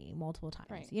damn bikini multiple times.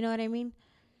 Right. You know what I mean?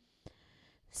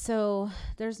 So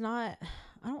I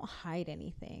don't hide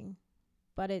anything,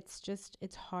 but it's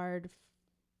hard.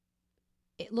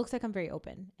 It looks like I'm very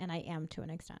open, and I am to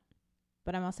an extent,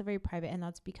 but I'm also very private, and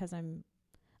that's because I'm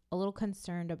a little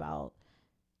concerned about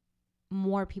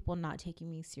more people not taking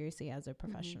me seriously as a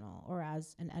professional or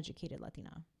as an educated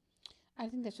Latina. I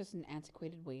think that's just an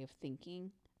antiquated way of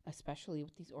thinking, especially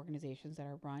with these organizations that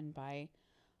are run by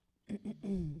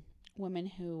women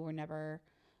who were never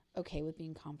okay with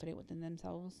being confident within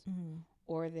themselves,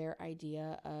 or their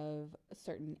idea of a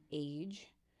certain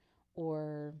age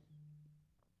or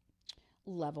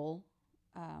level,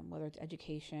 whether it's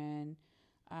education,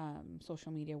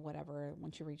 social media, whatever.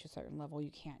 Once you reach a certain level,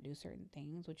 you can't do certain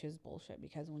things, which is bullshit,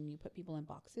 because when you put people in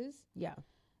boxes,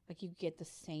 like, you get the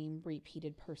same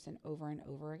repeated person over and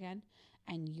over again,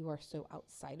 and you are so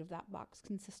outside of that box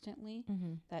consistently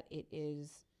that it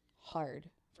is hard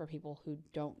for people who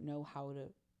don't know how to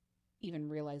even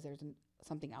realize there's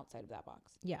something outside of that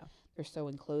box. Yeah. They're so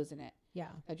enclosed in it. Yeah.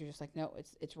 That you're just like, no,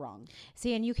 it's wrong.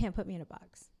 See, and you can't put me in a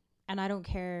box. And I don't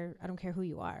care who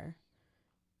you are.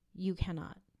 You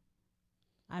cannot.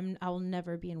 I will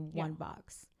never be in one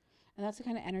box. And that's the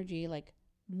kind of energy, like,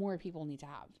 more people need to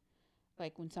have.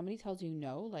 Like, when somebody tells you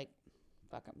no, like,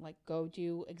 fuck them. Like, go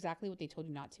do exactly what they told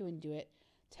you not to, and do it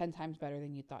 10 times better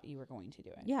than you thought you were going to do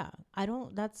it. Yeah.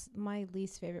 That's my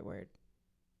least favorite word.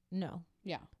 No.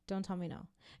 Yeah. Don't tell me no.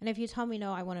 And if you tell me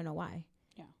no, I want to know why.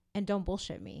 Yeah. And don't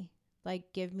bullshit me.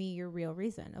 Like, give me your real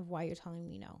reason of why you're telling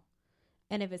me no.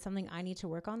 And if it's something I need to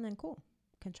work on, then cool.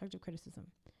 Constructive criticism.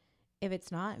 If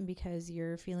it's not, and because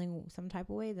you're feeling some type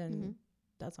of way, then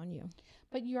that's on you.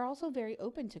 But you're also very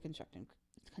open to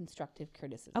constructive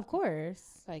criticism. Of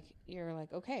course. Like, you're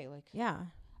like, okay, like, yeah,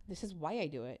 this is why I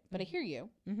do it, but I hear you.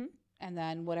 And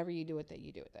then whatever you do with it,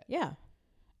 you do with it. Yeah.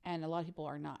 And a lot of people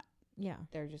are not. Yeah.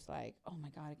 They're just like, oh my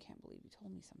God, I can't believe you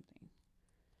told me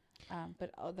something.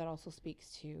 But that also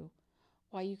speaks to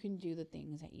why you can do the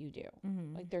things that you do.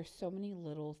 Mm-hmm. Like there's so many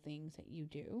little things that you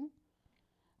do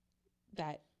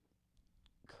that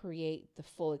create the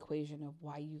full equation of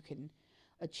why you can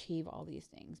achieve all these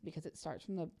things, because it starts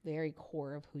from the very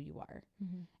core of who you are.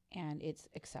 Mm-hmm. And it's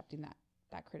accepting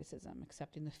that criticism,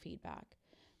 accepting the feedback,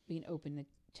 being open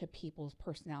to people's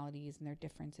personalities and their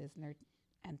differences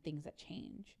and things that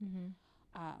change. Mm-hmm.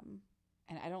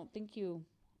 And I don't think you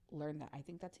learn that. I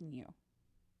think that's in you.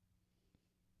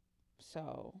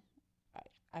 So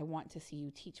I want to see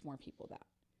you teach more people that.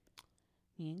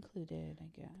 Me included, I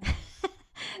guess.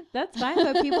 That's fine,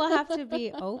 but people have to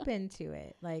be open to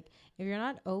it. Like, if you're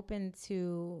not open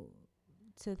to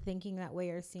thinking that way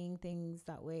or seeing things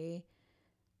that way,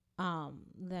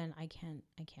 then I can't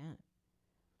help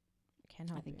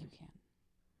I think you can.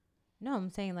 No, I'm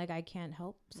saying, like, I can't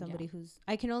help somebody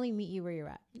I can only meet you where you're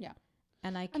at. Yeah.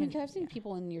 And I mean, 'cause I've seen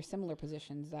people in your similar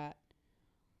positions that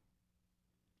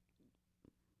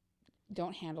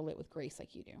don't handle it with grace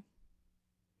like you do.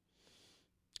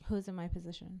 Who's in my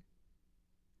position?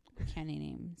 We can't name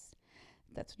names.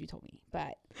 That's what you told me.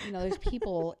 But, you know, there's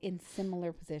people in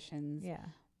similar positions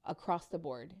across the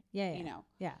board. Yeah. You know.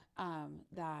 Yeah.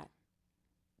 That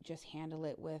just handle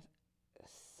it with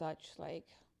such, like,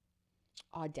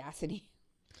 audacity.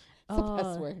 It's the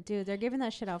best word. Dude, they're giving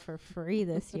that shit out for free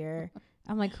this year.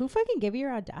 I'm like, who fucking gave you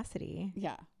your audacity?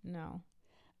 Yeah. No.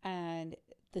 And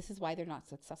this is why they're not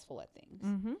successful at things.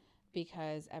 Mm-hmm.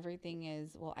 Because everything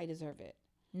is, well, I deserve it.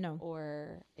 No.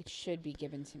 Or it should be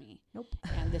given to me. Nope.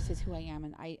 And this is who I am,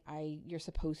 and you're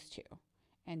supposed to.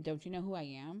 And don't you know who I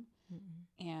am?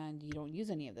 Mm-mm. And you don't use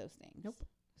any of those things. Nope.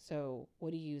 So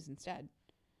what do you use instead?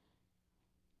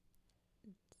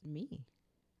 It's me.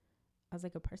 As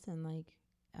like a person, like,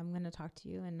 I'm going to talk to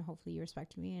you and hopefully you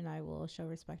respect me and I will show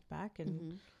respect back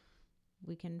and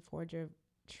we can forge a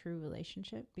true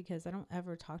relationship, because I don't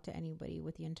ever talk to anybody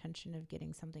with the intention of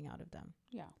getting something out of them.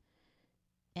 Yeah.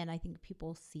 And I think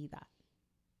people see that,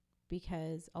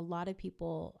 because a lot of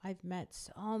people, I've met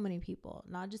so many people,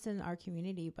 not just in our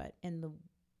community, but in the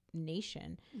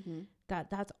nation,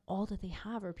 that's all that they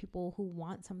have are people who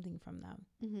want something from them.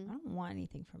 I don't want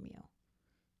anything from you.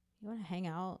 You want to hang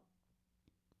out?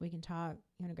 We can talk.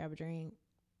 You want to grab a drink,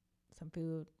 some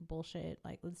food, bullshit.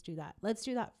 Like, let's do that. Let's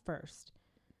do that first.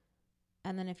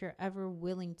 And then if you're ever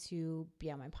willing to be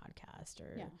on my podcast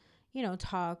or, you know,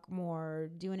 talk more,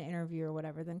 do an interview or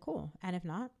whatever, then cool. And if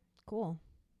not, cool.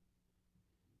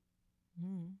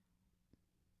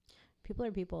 People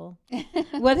are people.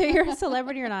 Whether you're a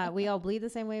celebrity or not, we all bleed the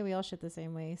same way. We all shit the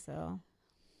same way. So,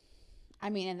 I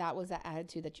mean, and that was the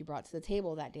attitude that you brought to the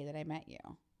table that day that I met you.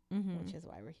 Which is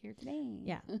why we're here today.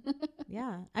 Yeah.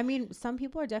 Yeah. I mean, some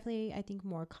people are definitely, I think,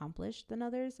 more accomplished than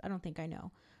others. I don't think I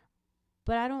know.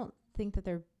 But I don't think that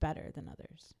they're better than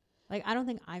others. Like, I don't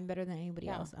think I'm better than anybody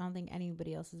else. I don't think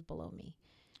anybody else is below me.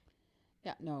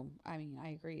 Yeah. No, I mean, I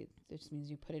agree. It just means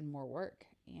you put in more work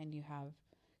and you have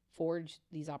forged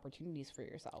these opportunities for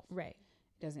yourself. Right.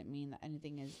 It doesn't mean that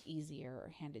anything is easier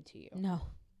or handed to you. No.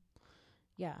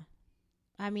 Yeah.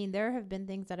 I mean, there have been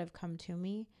things that have come to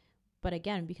me. But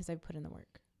again, because I've put in the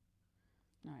work.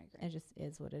 No, I agree. It just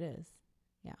is what it is.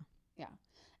 Yeah. Yeah.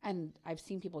 And I've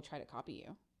seen people try to copy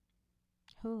you.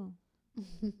 Who?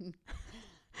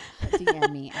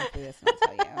 DM me after this and I'll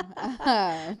tell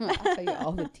you. I'll tell you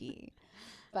all the tea.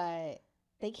 But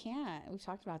they can't. We've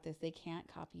talked about this. They can't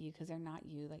copy you because they're not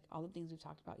you. Like all the things we've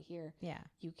talked about here. Yeah.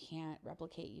 You can't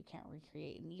replicate. You can't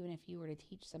recreate. And even if you were to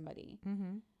teach somebody.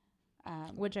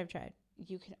 Which I've tried.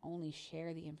 You can only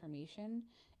share the information.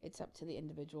 It's up to the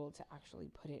individual to actually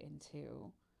put it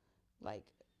into like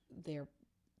their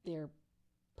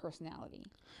personality.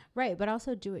 Right. But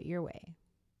also do it your way.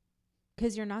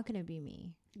 Because you're not going to be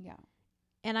me. Yeah.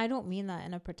 And I don't mean that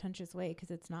in a pretentious way, because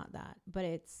it's not that. But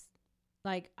it's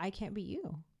like, I can't be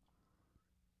you.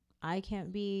 I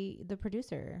can't be the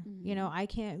producer. You know, I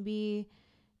can't be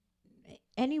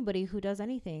anybody who does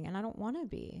anything. And I don't want to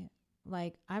be.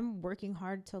 Like, I'm working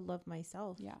hard to love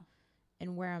myself. Yeah.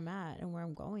 And where I'm at and where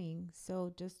I'm going.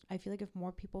 So just, I feel like if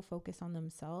more people focus on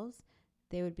themselves,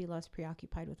 they would be less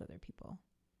preoccupied with other people.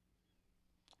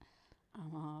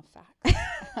 Facts.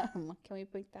 Can we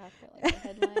put that for like a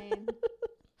headline?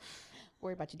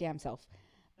 Worry about your damn self.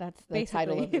 That's the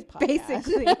title of this podcast.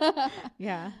 Basically.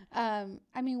 Yeah.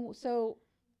 I mean, so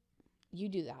you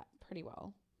do that pretty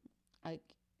well. Like,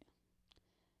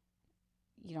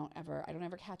 I don't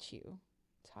ever catch you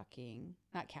talking,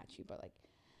 not catch you, but like,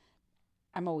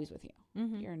 I'm always with you.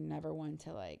 You're never one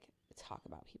to like talk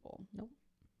about people. Nope.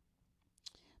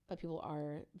 But people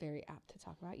are very apt to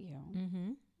talk about you.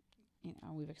 you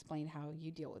know, we've explained how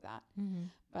you deal with that. Mm-hmm.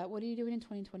 But what are you doing in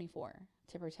 2024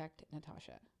 to protect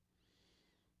Natasha?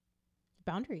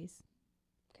 Boundaries.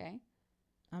 Okay.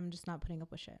 I'm just not putting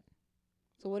up with shit.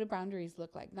 So what do boundaries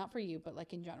look like? Not for you, but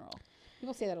like in general.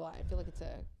 People say that a lot. I feel like it's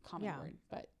a common word,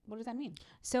 but what does that mean?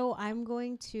 So I'm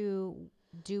going to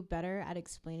do better at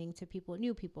explaining to people,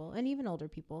 new people, and even older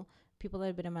people that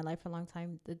have been in my life for a long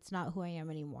time. That's not who I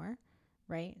am anymore.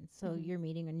 Right. So you're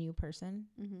meeting a new person.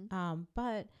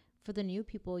 But for the new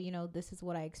people, you know, this is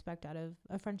what I expect out of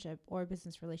a friendship or a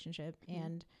business relationship.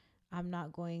 And I'm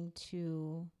not going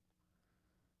to,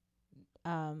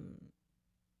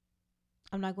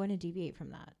 deviate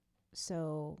from that.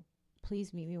 So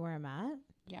please meet me where I'm at.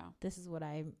 Yeah. This is what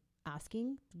I'm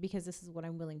asking because this is what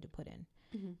I'm willing to put in.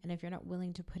 And if you're not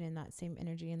willing to put in that same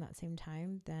energy and that same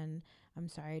time, then I'm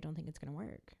sorry, I don't think it's going to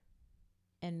work.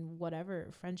 And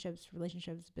whatever, friendships,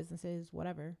 relationships, businesses,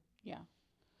 whatever. Yeah.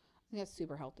 I think that's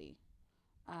super healthy.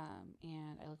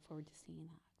 And I look forward to seeing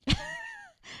that.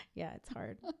 Yeah, it's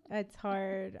hard. It's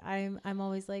hard. I'm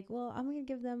always like, well, I'm going to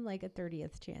give them like a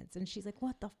 30th chance. And she's like,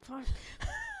 what the fuck?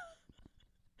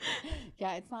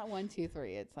 Yeah, it's not 1, 2,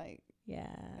 3. It's like,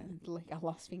 like I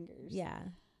lost fingers. Yeah.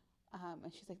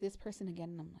 And she's like, this person again.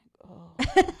 And I'm like, oh,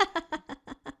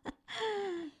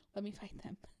 let me fight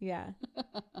them. Yeah.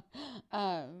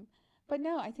 But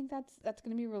no, I think that's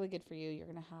going to be really good for you. You're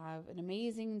going to have an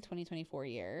amazing 2024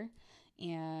 year.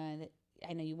 And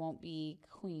I know you won't be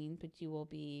queen, but you will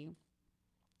be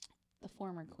the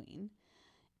former queen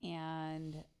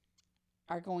and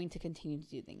are going to continue to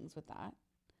do things with that.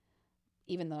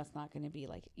 Even though it's not going to be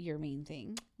like your main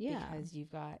thing. Yeah. Because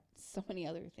you've got so many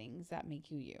other things that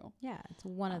make you you. Yeah. It's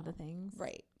one of the things.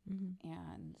 Right.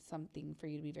 And something for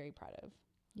you to be very proud of.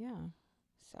 Yeah.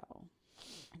 So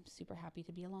I'm super happy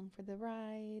to be along for the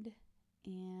ride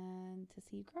and to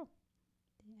see you grow.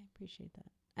 Yeah, I appreciate that.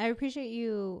 I appreciate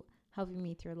you helping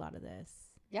me through a lot of this.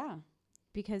 Yeah.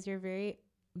 Because you're very,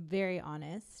 very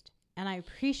honest. And I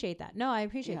appreciate that. No, I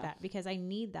appreciate that because I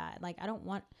need that. Like, I don't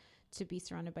want to be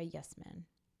surrounded by yes men,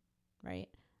 right?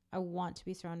 I want to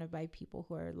be surrounded by people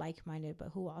who are like-minded,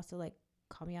 but who also like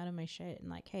call me out of my shit and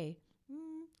like, hey,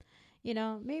 you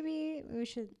know, maybe we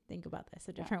should think about this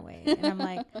a different way. And I'm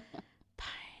like,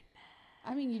 fine.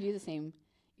 I mean, you do the same.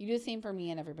 You do the same for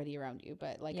me and everybody around you,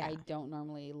 but like I don't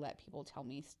normally let people tell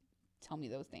me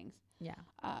those things. Yeah.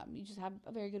 You just have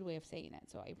a very good way of saying it,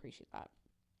 so I appreciate that.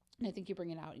 And I think you bring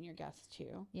it out in your guests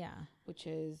too. Yeah. Which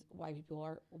is why people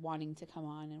are wanting to come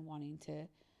on and wanting to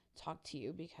talk to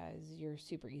you because you're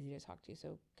super easy to talk to.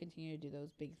 So continue to do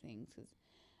those big things. Because,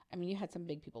 I mean, you had some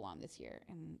big people on this year,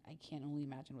 and I can't only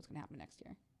imagine what's going to happen next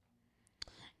year.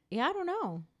 Yeah, I don't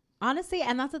know. Honestly,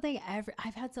 and that's the thing.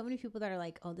 I've had so many people that are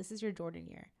like, oh, this is your Jordan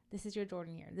year. This is your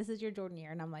Jordan year. This is your Jordan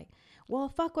year. And I'm like, well,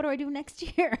 fuck, what do I do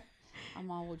next year?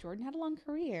 I'm all, well, Jordan had a long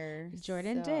career.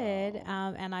 Jordan did.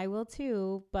 And I will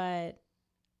too. But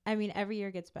I mean, every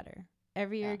year gets better.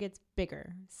 Every year gets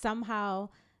bigger. Somehow,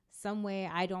 some way,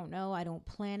 I don't know. I don't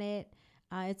plan it.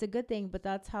 It's a good thing, but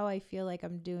that's how I feel like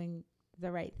I'm doing the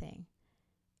right thing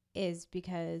is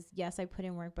because, yes, I put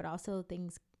in work, but also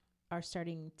things are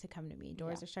starting to come to me.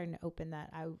 Doors are starting to open that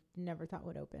I never thought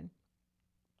would open.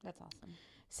 That's awesome.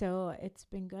 So it's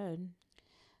been good.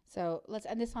 So let's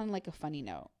end this on like a funny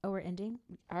note. Oh, we're ending?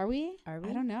 Are we? Are we?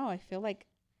 I don't know. I feel like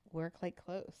we're quite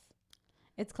close.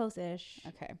 It's close-ish.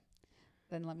 Okay.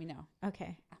 Then let me know.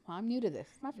 Okay. I'm new to this.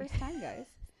 It's my first time, guys.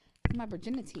 It's my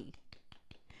virginity.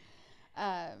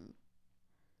 Tell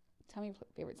me your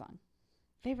favorite song.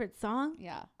 Favorite song?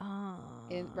 Yeah.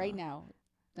 Right now,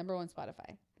 #1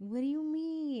 Spotify. What do you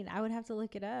mean? I would have to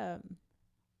look it up.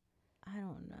 I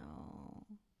don't know.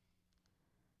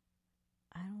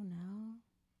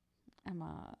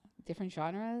 Different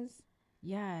genres?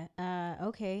 Yeah.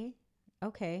 Okay.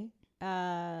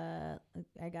 I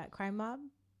got Crime Mob.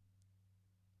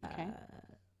 Okay.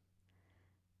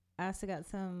 I also got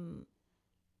some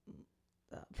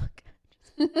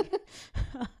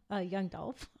Young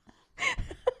Dolph.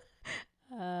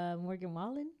 Morgan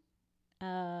Wallen.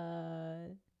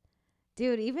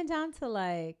 Dude, even down to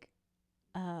like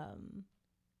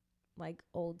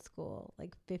old school,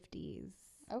 like 50s.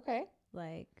 Okay.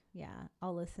 Like, yeah,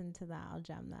 I'll listen to that. I'll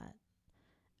jam that.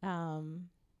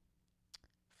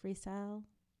 Freestyle.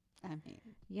 I mean,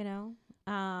 you know?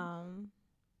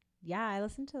 Yeah, I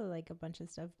listen to like a bunch of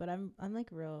stuff, but I'm like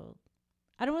real,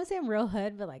 I don't want to say I'm real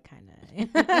hood, but like kind of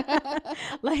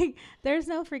like there's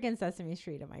no freaking Sesame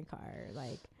Street in my car.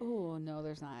 Like, oh no,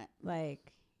 there's not.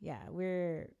 Like, yeah,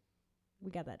 we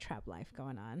got that trap life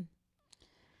going on.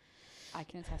 I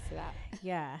can attest to that.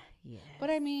 Yeah. Yeah. But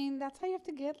I mean, that's how you have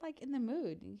to get like in the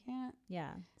mood. You can't.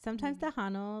 Yeah. Sometimes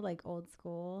Tejano, like old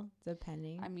school,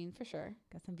 depending. I mean, for sure.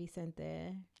 Got some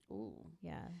Vicente. Ooh.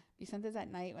 Yeah. Vicente's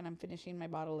at night when I'm finishing my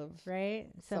bottle of Right?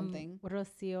 something. Some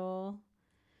Rocio.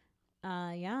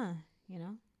 Yeah. You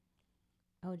know,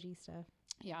 OG stuff.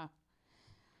 Yeah.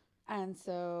 And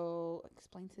so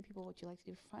explain to the people what you like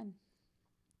to do for fun.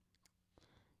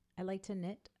 I like to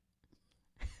knit.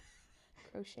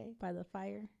 Crochet. By the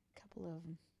fire. Couple of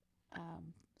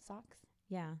socks.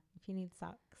 Yeah. If you need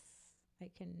socks, I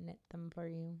can knit them for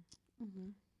you. Mm-hmm.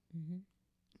 Mm-hmm.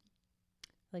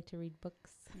 I like to read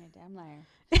books. You're a damn liar.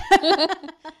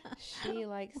 She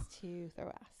likes to throw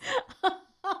ass.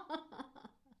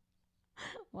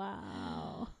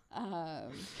 Wow.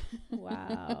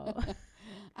 Wow.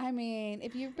 I mean,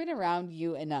 if you've been around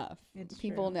you enough,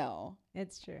 people know.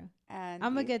 It's true. And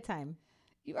I'm a good time.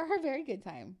 You are a very good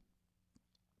time.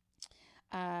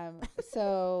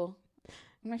 So one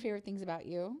of my favorite things about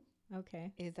you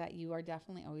is that you are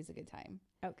definitely always a good time.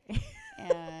 Okay.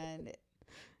 And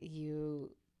you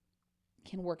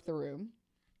can work the room.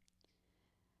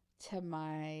 To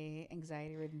my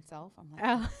anxiety-ridden self, I'm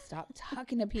like, stop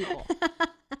talking to people.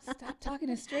 Stop talking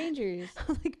to strangers.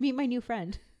 Like, meet my new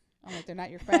friend. I'm like, they're not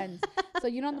your friends. So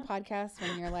you know on the podcast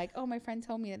when you're like, oh, my friend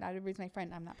told me that not everybody's my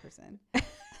friend. I'm that person.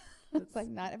 It's like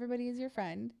not everybody is your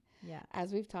friend. Yeah.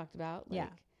 As we've talked about.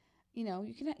 Like, you know,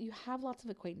 you have lots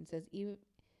of acquaintances, even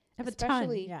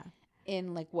especially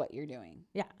in like what you're doing.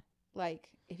 Yeah. Like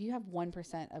if you have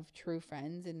 1% of true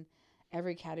friends in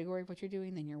every category of what you're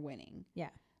doing, then you're winning. Yeah.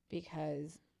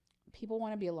 Because people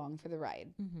want to be along for the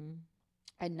ride. Mm-hmm.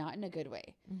 And not in a good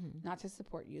way. Mm-hmm. Not to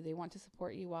support you. They want to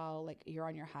support you while like you're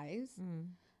on your highs,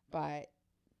 but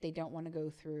they don't want to go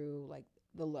through like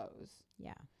the lows.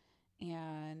 Yeah.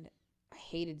 And I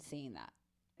hated seeing that.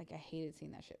 Like I hated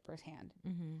seeing that shit firsthand.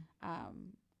 Mm-hmm.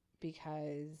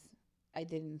 Because I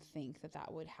didn't think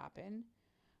that would happen.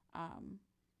 And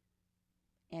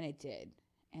it did.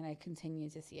 And I continue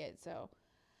to see it. So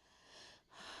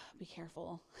be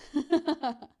careful.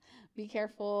 Be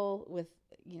careful with,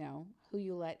 you know, who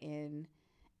you let in.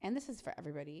 And this is for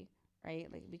everybody, right?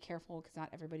 Like be careful because not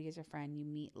everybody is your friend. You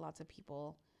meet lots of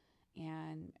people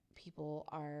and people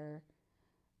are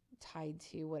tied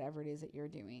to whatever it is that you're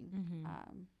doing.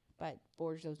 Mm-hmm. But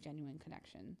forge those genuine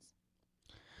connections.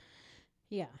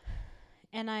 Yeah.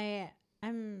 And I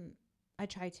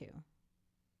try to.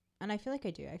 And I feel like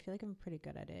I do. I feel like I'm pretty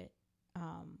good at it.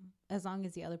 As long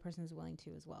as the other person is willing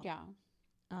to as well. Yeah.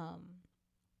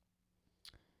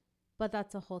 But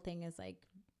that's the whole thing is like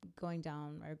going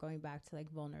down or going back to like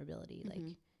vulnerability. Mm-hmm.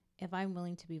 Like if I'm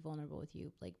willing to be vulnerable with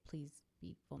you, like please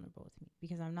be vulnerable with me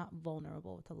because I'm not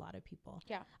vulnerable with a lot of people.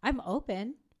 Yeah. I'm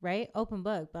open, right? Open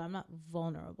book, but I'm not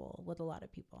vulnerable with a lot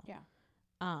of people. Yeah.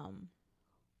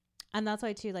 And that's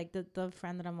why too, like the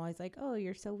friend that I'm always like, oh,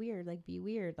 you're so weird. Like be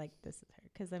weird. Like this is her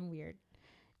because I'm weird.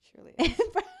 Surely.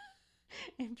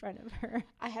 In front of her.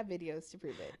 I have videos to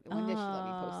prove it. One day she let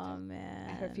me post them. Man.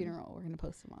 At her funeral, we're going to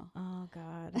post them all. Oh,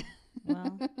 God.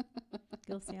 Well,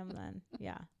 you'll see them then.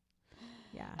 Yeah.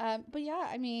 Yeah. But yeah,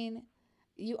 I mean,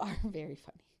 you are very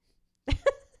funny.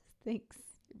 Thanks.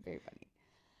 You're very funny.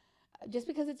 Just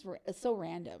because it's so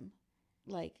random.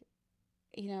 Like,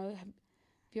 you know, have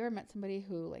you ever met somebody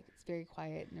who, like, is very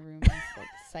quiet in the room and is, like,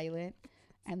 silent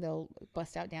and they'll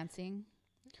bust out dancing?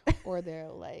 Or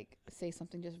they'll, like, say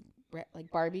something just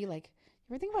like Barbie, like,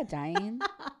 you ever think about dying?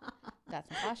 That's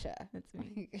Natasha. That's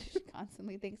me. She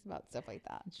constantly thinks about stuff like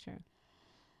that. That's true.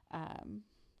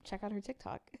 Check out her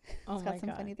TikTok. It's got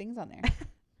some funny things on there.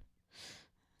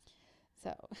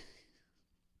 So,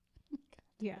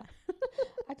 yeah.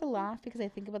 I have to laugh because I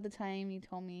think about the time you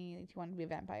told me that you wanted to be a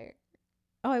vampire.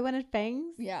 Oh, I wanted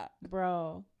fangs? Yeah.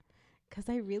 Bro. Because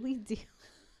I really do.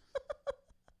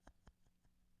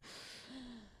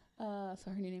 So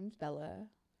her new name's Bella.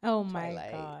 Oh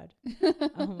Twilight. My God.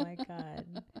 Oh my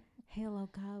God. Hey,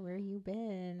 Loca, where you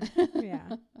been?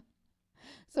 Yeah.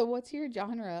 So what's your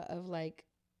genre of like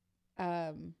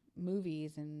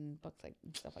movies and books like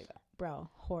and stuff like that? Bro,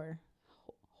 horror.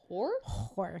 Horror?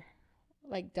 Horror.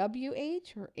 Like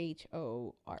WH or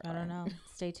HORR? I don't know.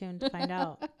 Stay tuned to find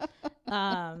out.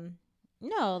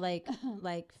 No, like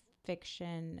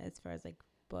fiction as far as like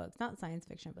books, not science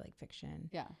fiction, but like fiction.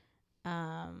 Yeah.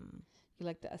 You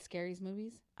like the Scaries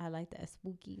movies? I like the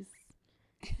spookies.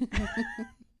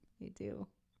 You do.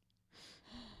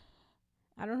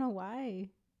 I don't know why.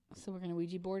 So we're gonna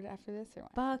Ouija board after this, or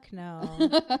what? Fuck no.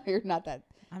 You're not that.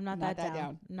 I'm not that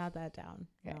down. Not that down.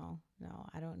 Okay. No.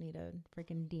 I don't need a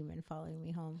freaking demon following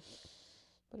me home.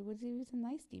 But what if it's a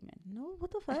nice demon? No, what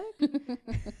the fuck?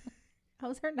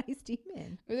 How's her a nice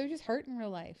demon? Or they're just hurt in real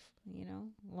life. You know?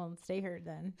 Well, stay hurt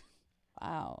then.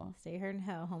 Wow. Stay hurt in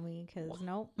hell, homie, because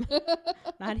nope.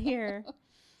 Not here.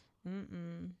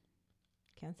 Mm-mm.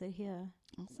 Can't sit here.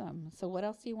 Awesome. So what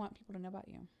else do you want people to know about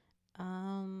you?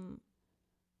 I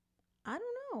don't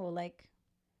know. Like,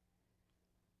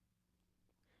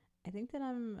 I think that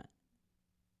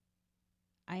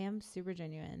I am super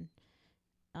genuine.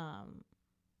 Like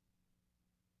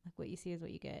what you see is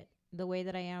what you get. The way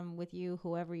that I am with you,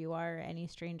 whoever you are, any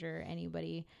stranger,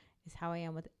 anybody, is how I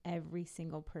am with every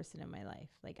single person in my life.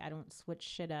 Like, I don't switch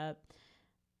shit up.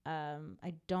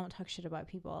 I don't talk shit about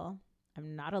people.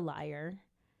 I'm not a liar.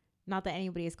 Not that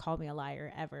anybody has called me a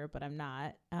liar ever, but I'm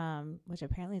not. Which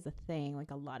apparently is a thing.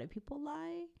 Like, a lot of people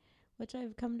lie, which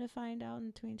I've come to find out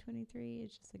in 2023.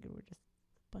 It's just like we're just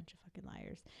a bunch of fucking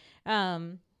liars.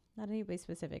 Not anybody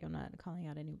specific. I'm not calling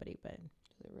out anybody, but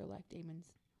The real life demons.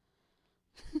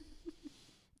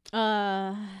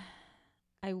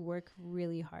 I work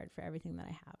really hard for everything that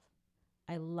I have.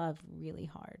 I love really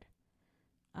hard.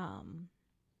 I'm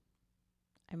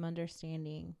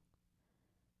understanding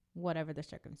whatever the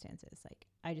circumstances. Like,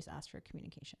 I just ask for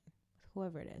communication with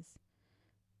whoever it is.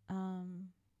 I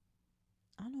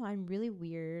don't know. I'm really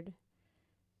weird.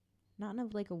 Not in a,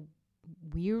 like a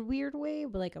weird way,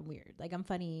 but like I'm weird. Like, I'm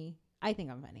funny. I think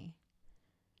I'm funny.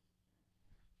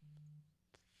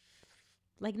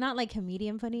 Like, not like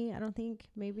comedian funny, I don't think,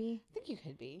 maybe. I think you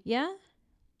could be. Yeah?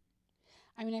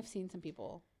 I mean, I've seen some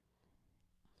people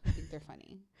who think they're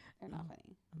funny. They're not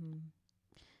funny.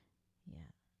 Yeah.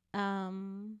 I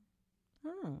don't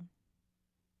know.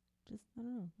 I don't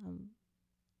know.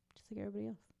 Just like everybody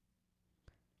else.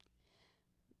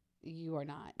 You are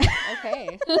not.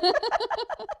 Okay.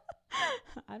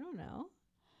 I don't know.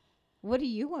 What do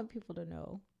you want people to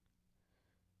know?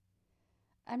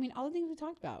 I mean, all the things we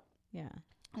talked about. Yeah.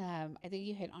 I think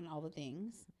you hit on all the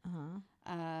things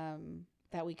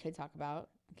that we could talk about.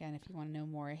 Again, if you want to know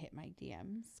more, hit my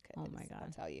DMs. Oh my God.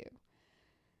 I'll tell you.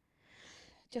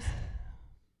 Just,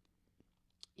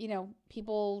 you know,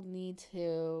 people need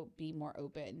to be more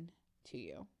open to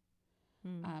you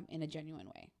in a genuine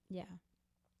way. Yeah.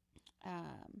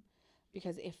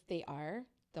 Because if they are,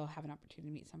 they'll have an opportunity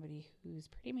to meet somebody who's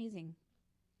pretty amazing.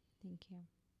 Thank you.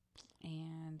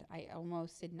 And I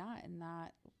almost did not, and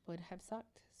that would have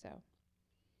sucked. So,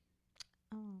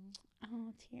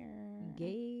 oh, tear.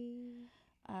 Gay.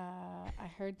 I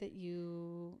heard that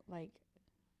you like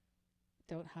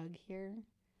don't hug here.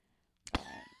 But,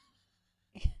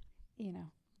 you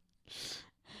know,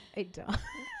 I don't.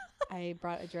 I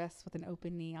brought a dress with an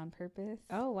open knee on purpose.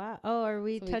 Oh wow. Oh, are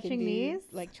we So touching knees?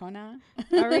 Like Chona?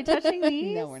 Are we touching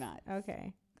knees? No, we're not.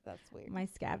 Okay. That's weird. My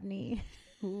scab knee.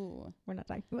 Ooh. We're not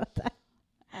talking about that.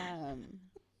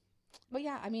 But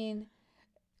yeah, I mean,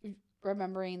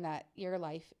 remembering that your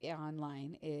life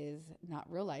online is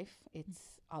not real life. It's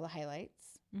all the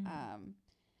highlights.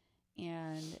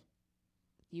 And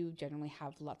you generally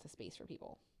have lots of space for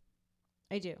people.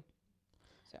 I do.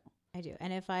 So I do.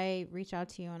 And if I reach out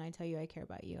to you and I tell you I care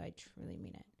about you, I truly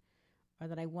mean it. Or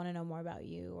that I want to know more about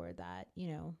you, or that,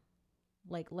 you know,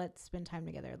 like, let's spend time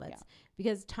together.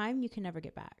 Because time you can never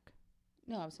get back.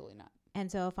 No, absolutely not.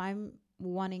 And so if I'm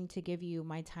wanting to give you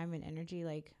my time and energy,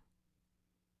 like,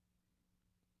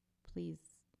 please,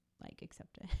 like,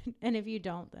 accept it. And if you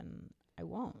don't, then I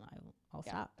won't. I'll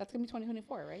stop. That's going to be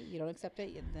 2024, right? You don't accept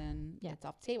it, then it's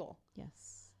off the table.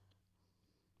 Yes.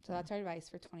 So that's our advice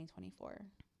for 2024.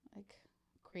 Like,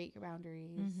 create your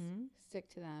boundaries, stick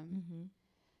to them,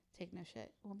 take no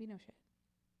shit. Won't be no shit.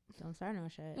 Don't start no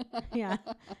shit. Yeah.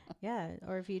 Yeah.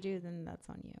 Or if you do, then that's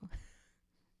on you.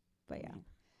 But yeah.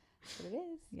 That's what it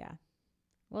is. Yeah.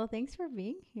 Well, thanks for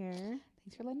being here.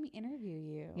 Thanks for letting me interview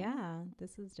you. Yeah.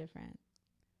 This is different.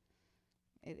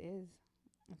 It is.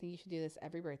 I think you should do this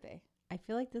every birthday. I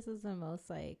feel like this is the most,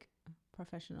 like,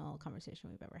 professional conversation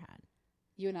we've ever had.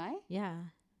 You and I? Yeah.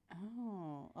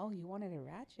 Oh, you wanted a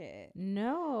ratchet.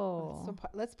 No. So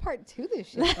let's part two this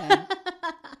shit then.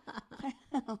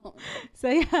 So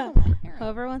yeah,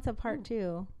 whoever wants a part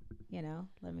two, you know,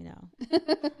 let me know.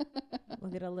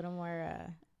 We'll get a little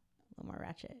more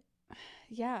ratchet.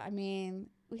 Yeah, I mean,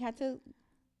 we had to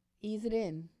ease it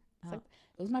in. It's like,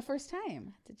 it was my first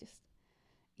time to just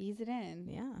ease it in.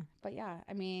 Yeah. But yeah,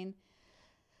 I mean,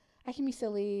 I can be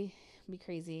silly, be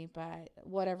crazy, but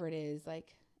whatever it is,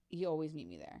 like, you always meet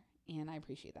me there, and I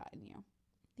appreciate that in you.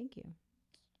 Thank you.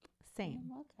 Same.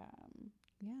 You're welcome.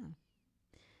 Yeah.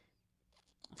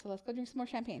 So let's go drink some more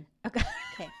champagne. Okay.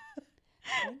 Okay.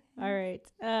 All right.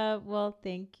 Well,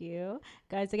 thank you,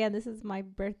 guys. Again, this is my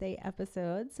birthday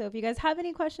episode. So if you guys have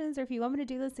any questions or if you want me to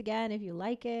do this again, if you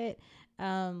like it,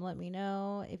 let me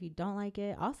know. If you don't like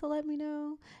it, also let me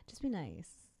know. Just be nice.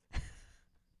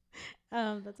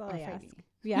 That's all I ask.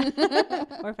 Yeah.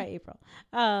 Or fight April.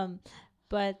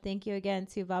 But thank you again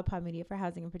to Valpod Media for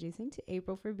housing and producing, to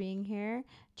April for being here,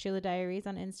 Chula Diaries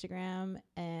on Instagram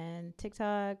and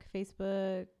TikTok,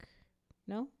 Facebook.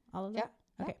 No? All of that?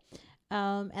 Yeah. Okay.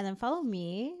 And then follow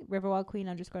me, Riverwalk Queen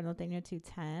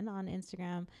 _Norteño210 on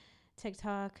Instagram,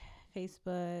 TikTok,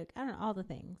 Facebook. I don't know, all the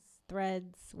things.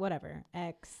 Threads, whatever.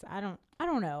 X. I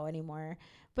don't know anymore.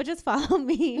 But just follow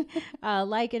me.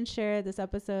 Like and share this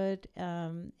episode.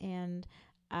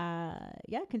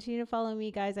 Continue to follow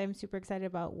me, guys. I'm super excited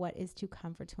about what is to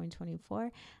come for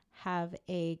 2024. Have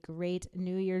a great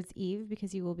New Year's Eve,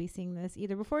 because you will be seeing this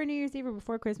either before New Year's Eve or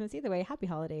before Christmas. Either way, happy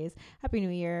holidays, happy New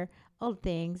Year, all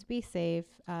things. Be safe,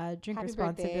 drink happy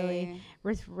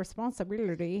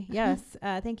responsibility. Yes.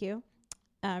 Thank you.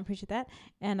 I appreciate that.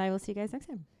 And I will see you guys next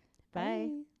time. Bye.